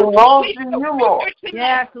It Him. belongs to you, Lord.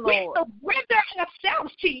 Yes, We Lord. surrender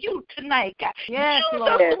ourselves to you tonight, God. Yes, Use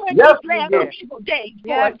Lord. us during Yes, these last Lord. evil days,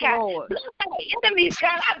 Yes, Lord God. Lord. Bless my enemies,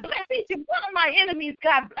 God. I bless each and one of my enemies,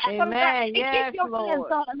 God. Bless them, God. Amen. And Yes, keep your hands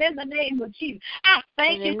Lord. on them in the name of Jesus. I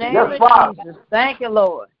thank In you the name tonight. Yes, Father. of Jesus. Thank you,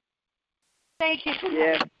 Lord. Thank you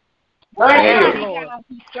tonight. Thank Yes, you.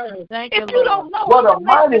 Lord. Thank you, If you Lord. don't know What a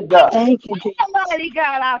mighty God. Thank you, Jesus. what a mighty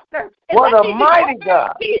God I serve. What a mighty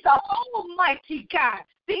God. He's an almighty God.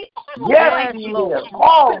 Yes, He is.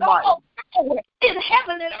 Almighty. In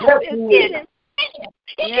heaven and earth is in His hand.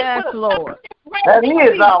 Yes, Lord. That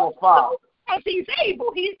is our Father. Because He's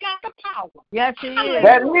able. He's got the power. Yes, He is.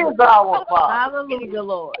 That is our Father. Hallelujah,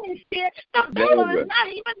 Lord. The battle is not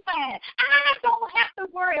even mine. I don't have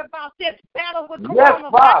to worry about this battle with coronavirus.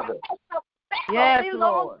 Yes, Father. Yes,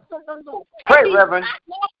 Lord. Pray, Reverend.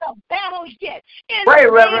 Not the battle yet. Pray,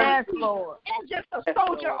 Reverend. Yes, Lord. And just a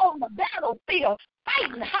soldier on the battlefield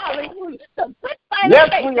fighting. Hallelujah. The good fight. Yes,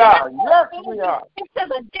 we are. Yes, we are.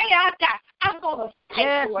 Until the day I die, I'm going to fight.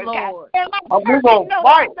 Yes, Lord Lord. God. We're going to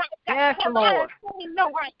fight. Yes, Lord.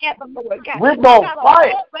 We're going to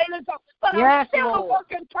fight. But yes, I'm still Lord. a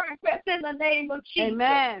work in progress in the name of Jesus.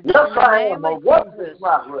 Amen. Yes, I am. A work in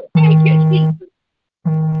progress. Thank you, Jesus.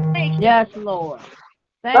 Thank you. Yes, Lord.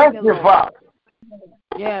 Thank you, Lord. Father.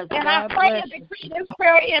 Yes, and God I pray bless and you. decree this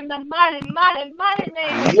prayer in the mighty, mighty, mighty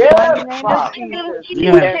name of Yes, Jesus. Father. Jesus.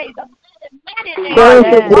 Yes. The mighty name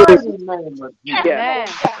Mighty, of Jesus. mighty name of Jesus. Amen.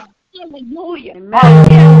 Hallelujah. Amen.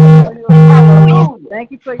 Hallelujah.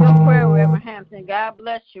 Thank you for your prayer, Reverend Hampton. God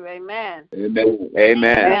bless you. Amen. Amen.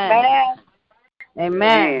 Amen.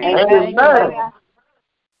 Amen. Amen.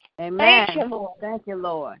 Amen. Thank you, Lord. Thank you,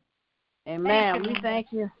 Lord. Amen. We thank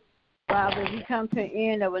you, Father. We come to the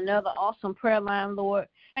end of another awesome prayer line, Lord.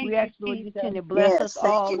 We ask, Lord, you continue to bless us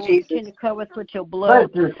all, Lord. Continue to cover us with your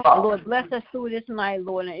blood. Thank you, Father. Lord, bless us through this night,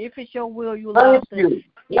 Lord. And if it's your will, you allow us Thank to you.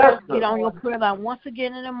 Yes, get on sir. your prayer line once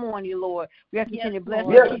again in the morning, Lord. We ask you to continue to bless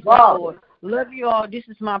Yes, and keep us, Father. Lord. Love you all. This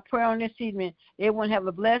is my prayer on this evening. Everyone have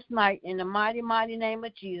a blessed night. In the mighty, mighty name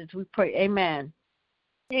of Jesus, we pray. Amen.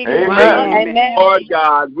 Amen. Lord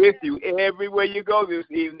God, with you everywhere you go this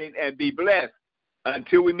evening, and be blessed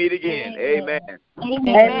until we meet again. Amen.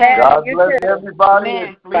 Amen. God bless everybody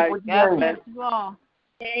and sleep with God you. bless you all.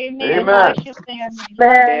 Amen. Amen. Bless you, family.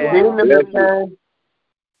 Good evening, Miss Jane.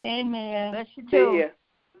 Amen. Bless you too. Yeah.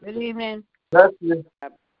 Good evening. Bless you.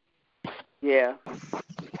 Yeah.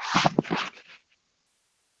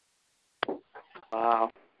 Wow.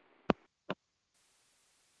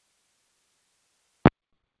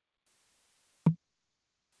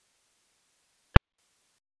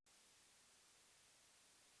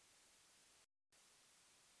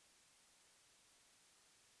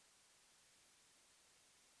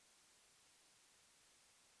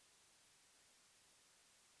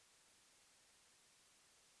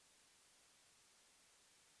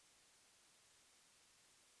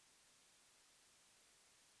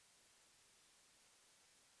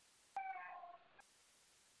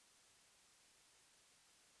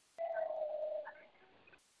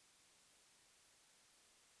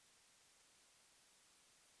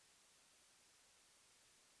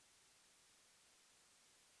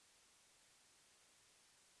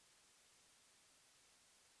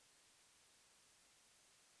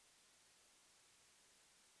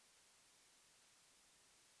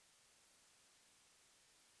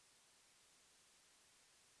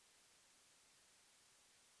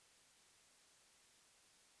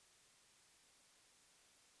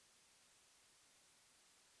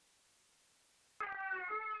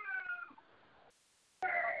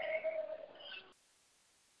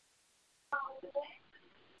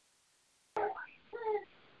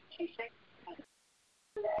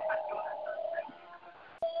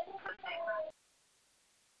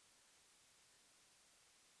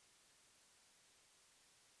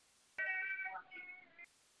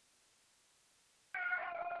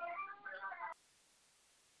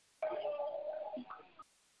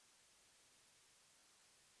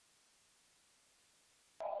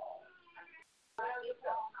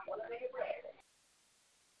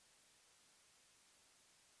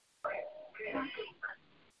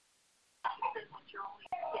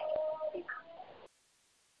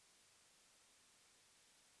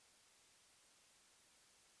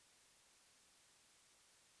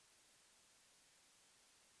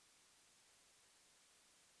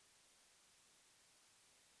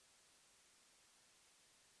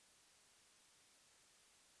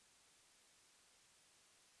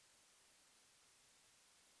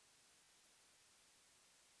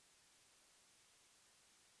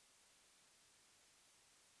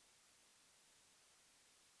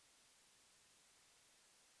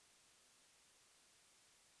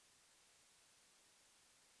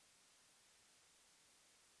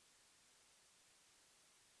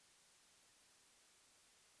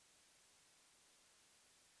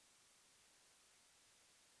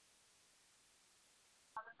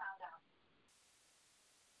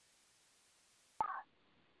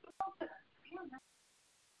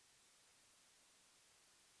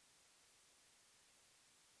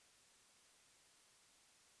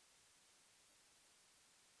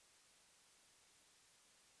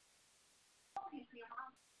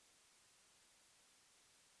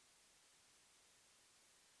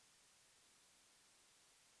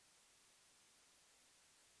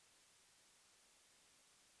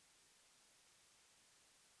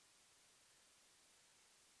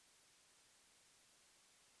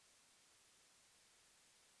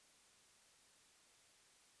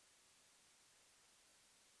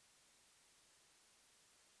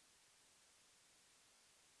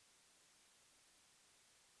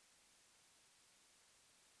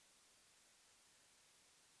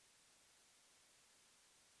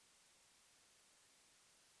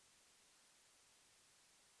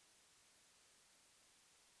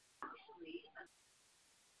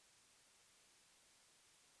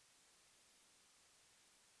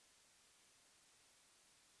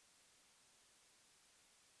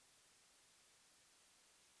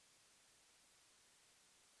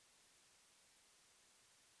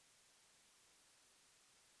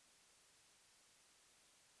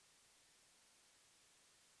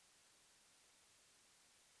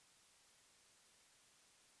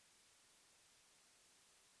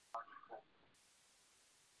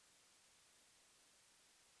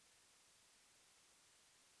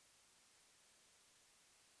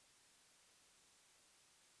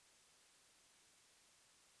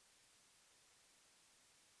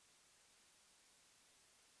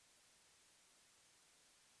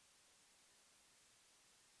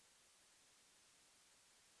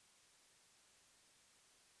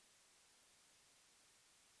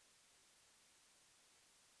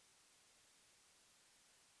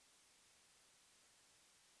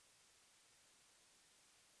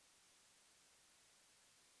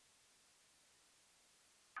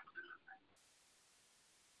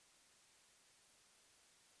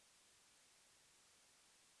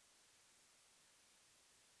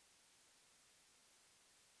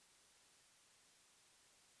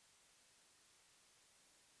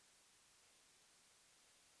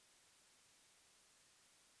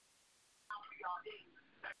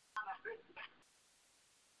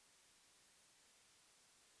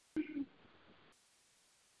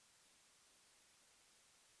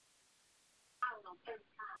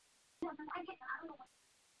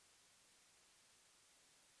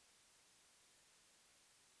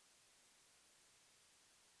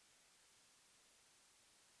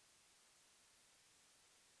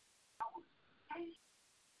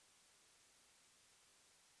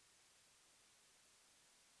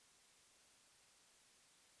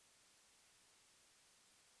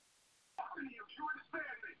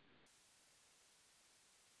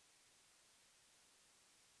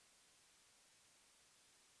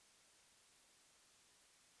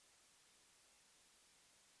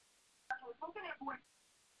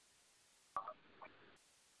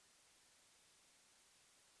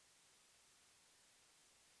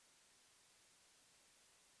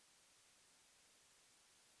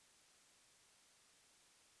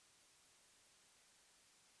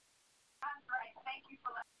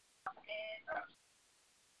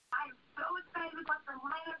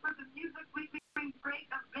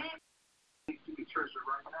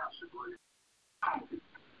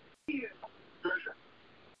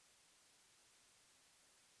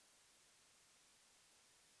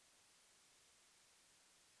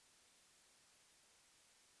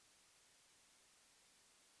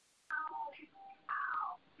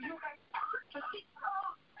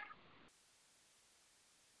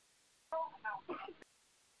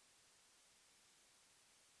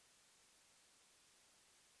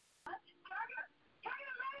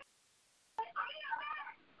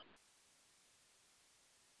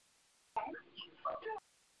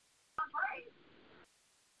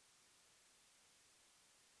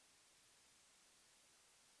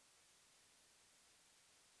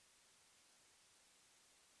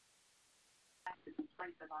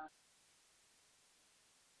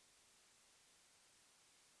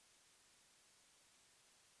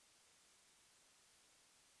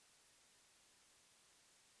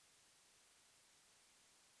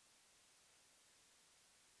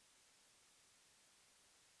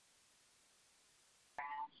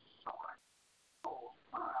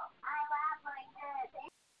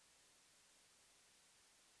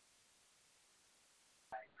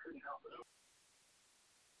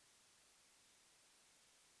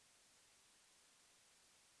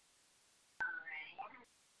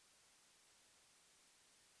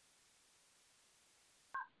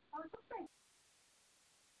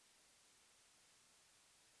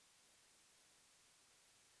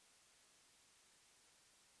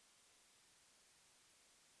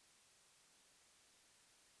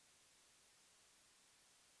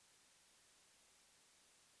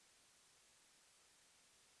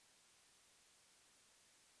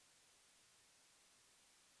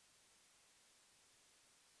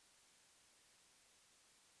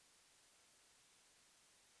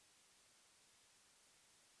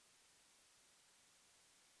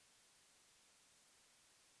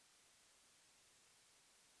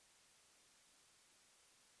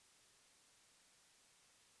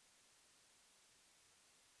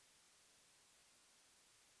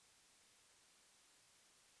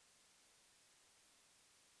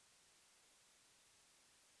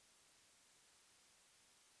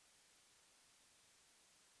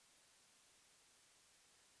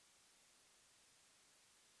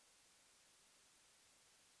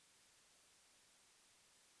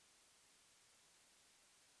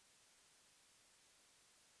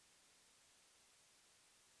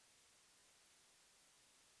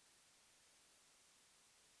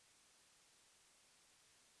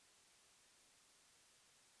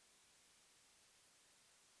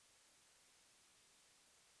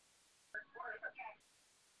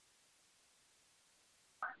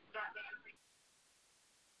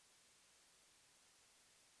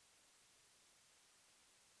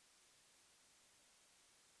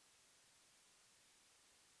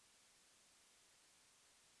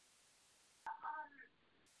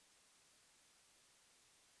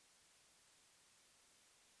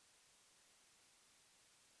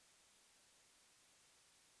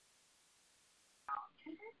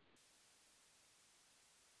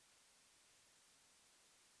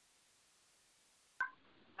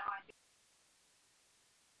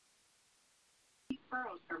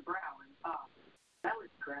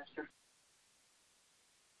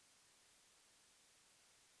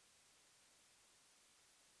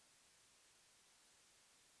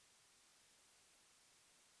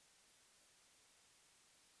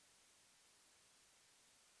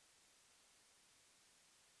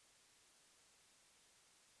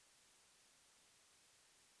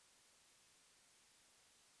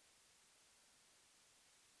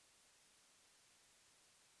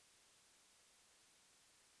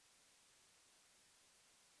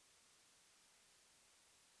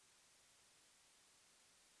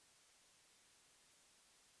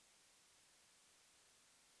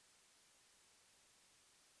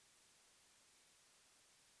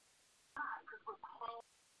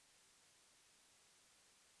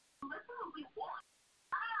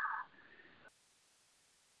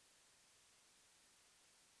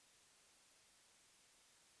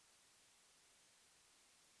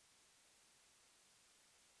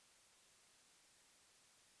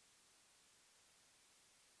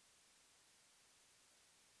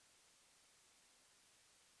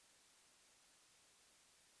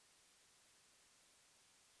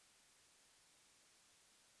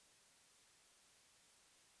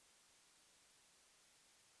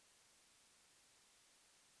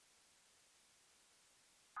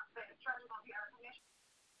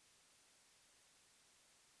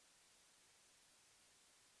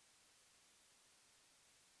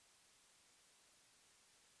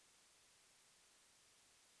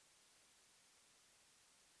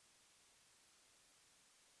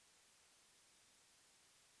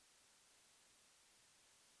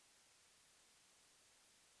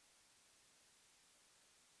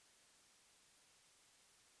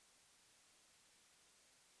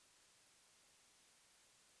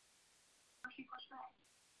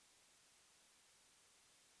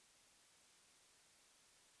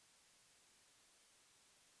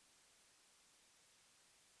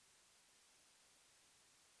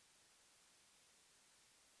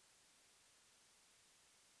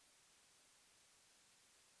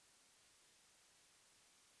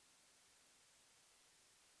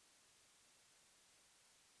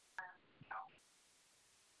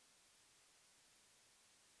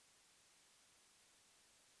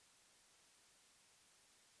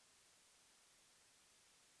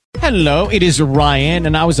 Hello, it is Ryan,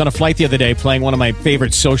 and I was on a flight the other day playing one of my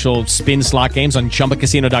favorite social spin slot games on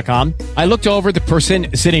ChumbaCasino.com. I looked over at the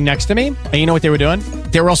person sitting next to me, and you know what they were doing?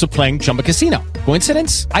 They were also playing Chumba Casino.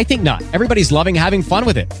 Coincidence? I think not. Everybody's loving having fun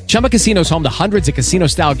with it. Chumba Casino is home to hundreds of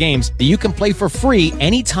casino-style games that you can play for free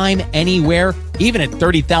anytime, anywhere, even at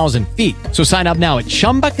 30,000 feet. So sign up now at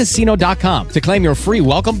ChumbaCasino.com to claim your free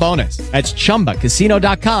welcome bonus. That's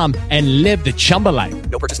ChumbaCasino.com and live the Chumba life.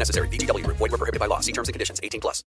 No purchase necessary. VGW. Void where prohibited by law. See terms and conditions. 18+.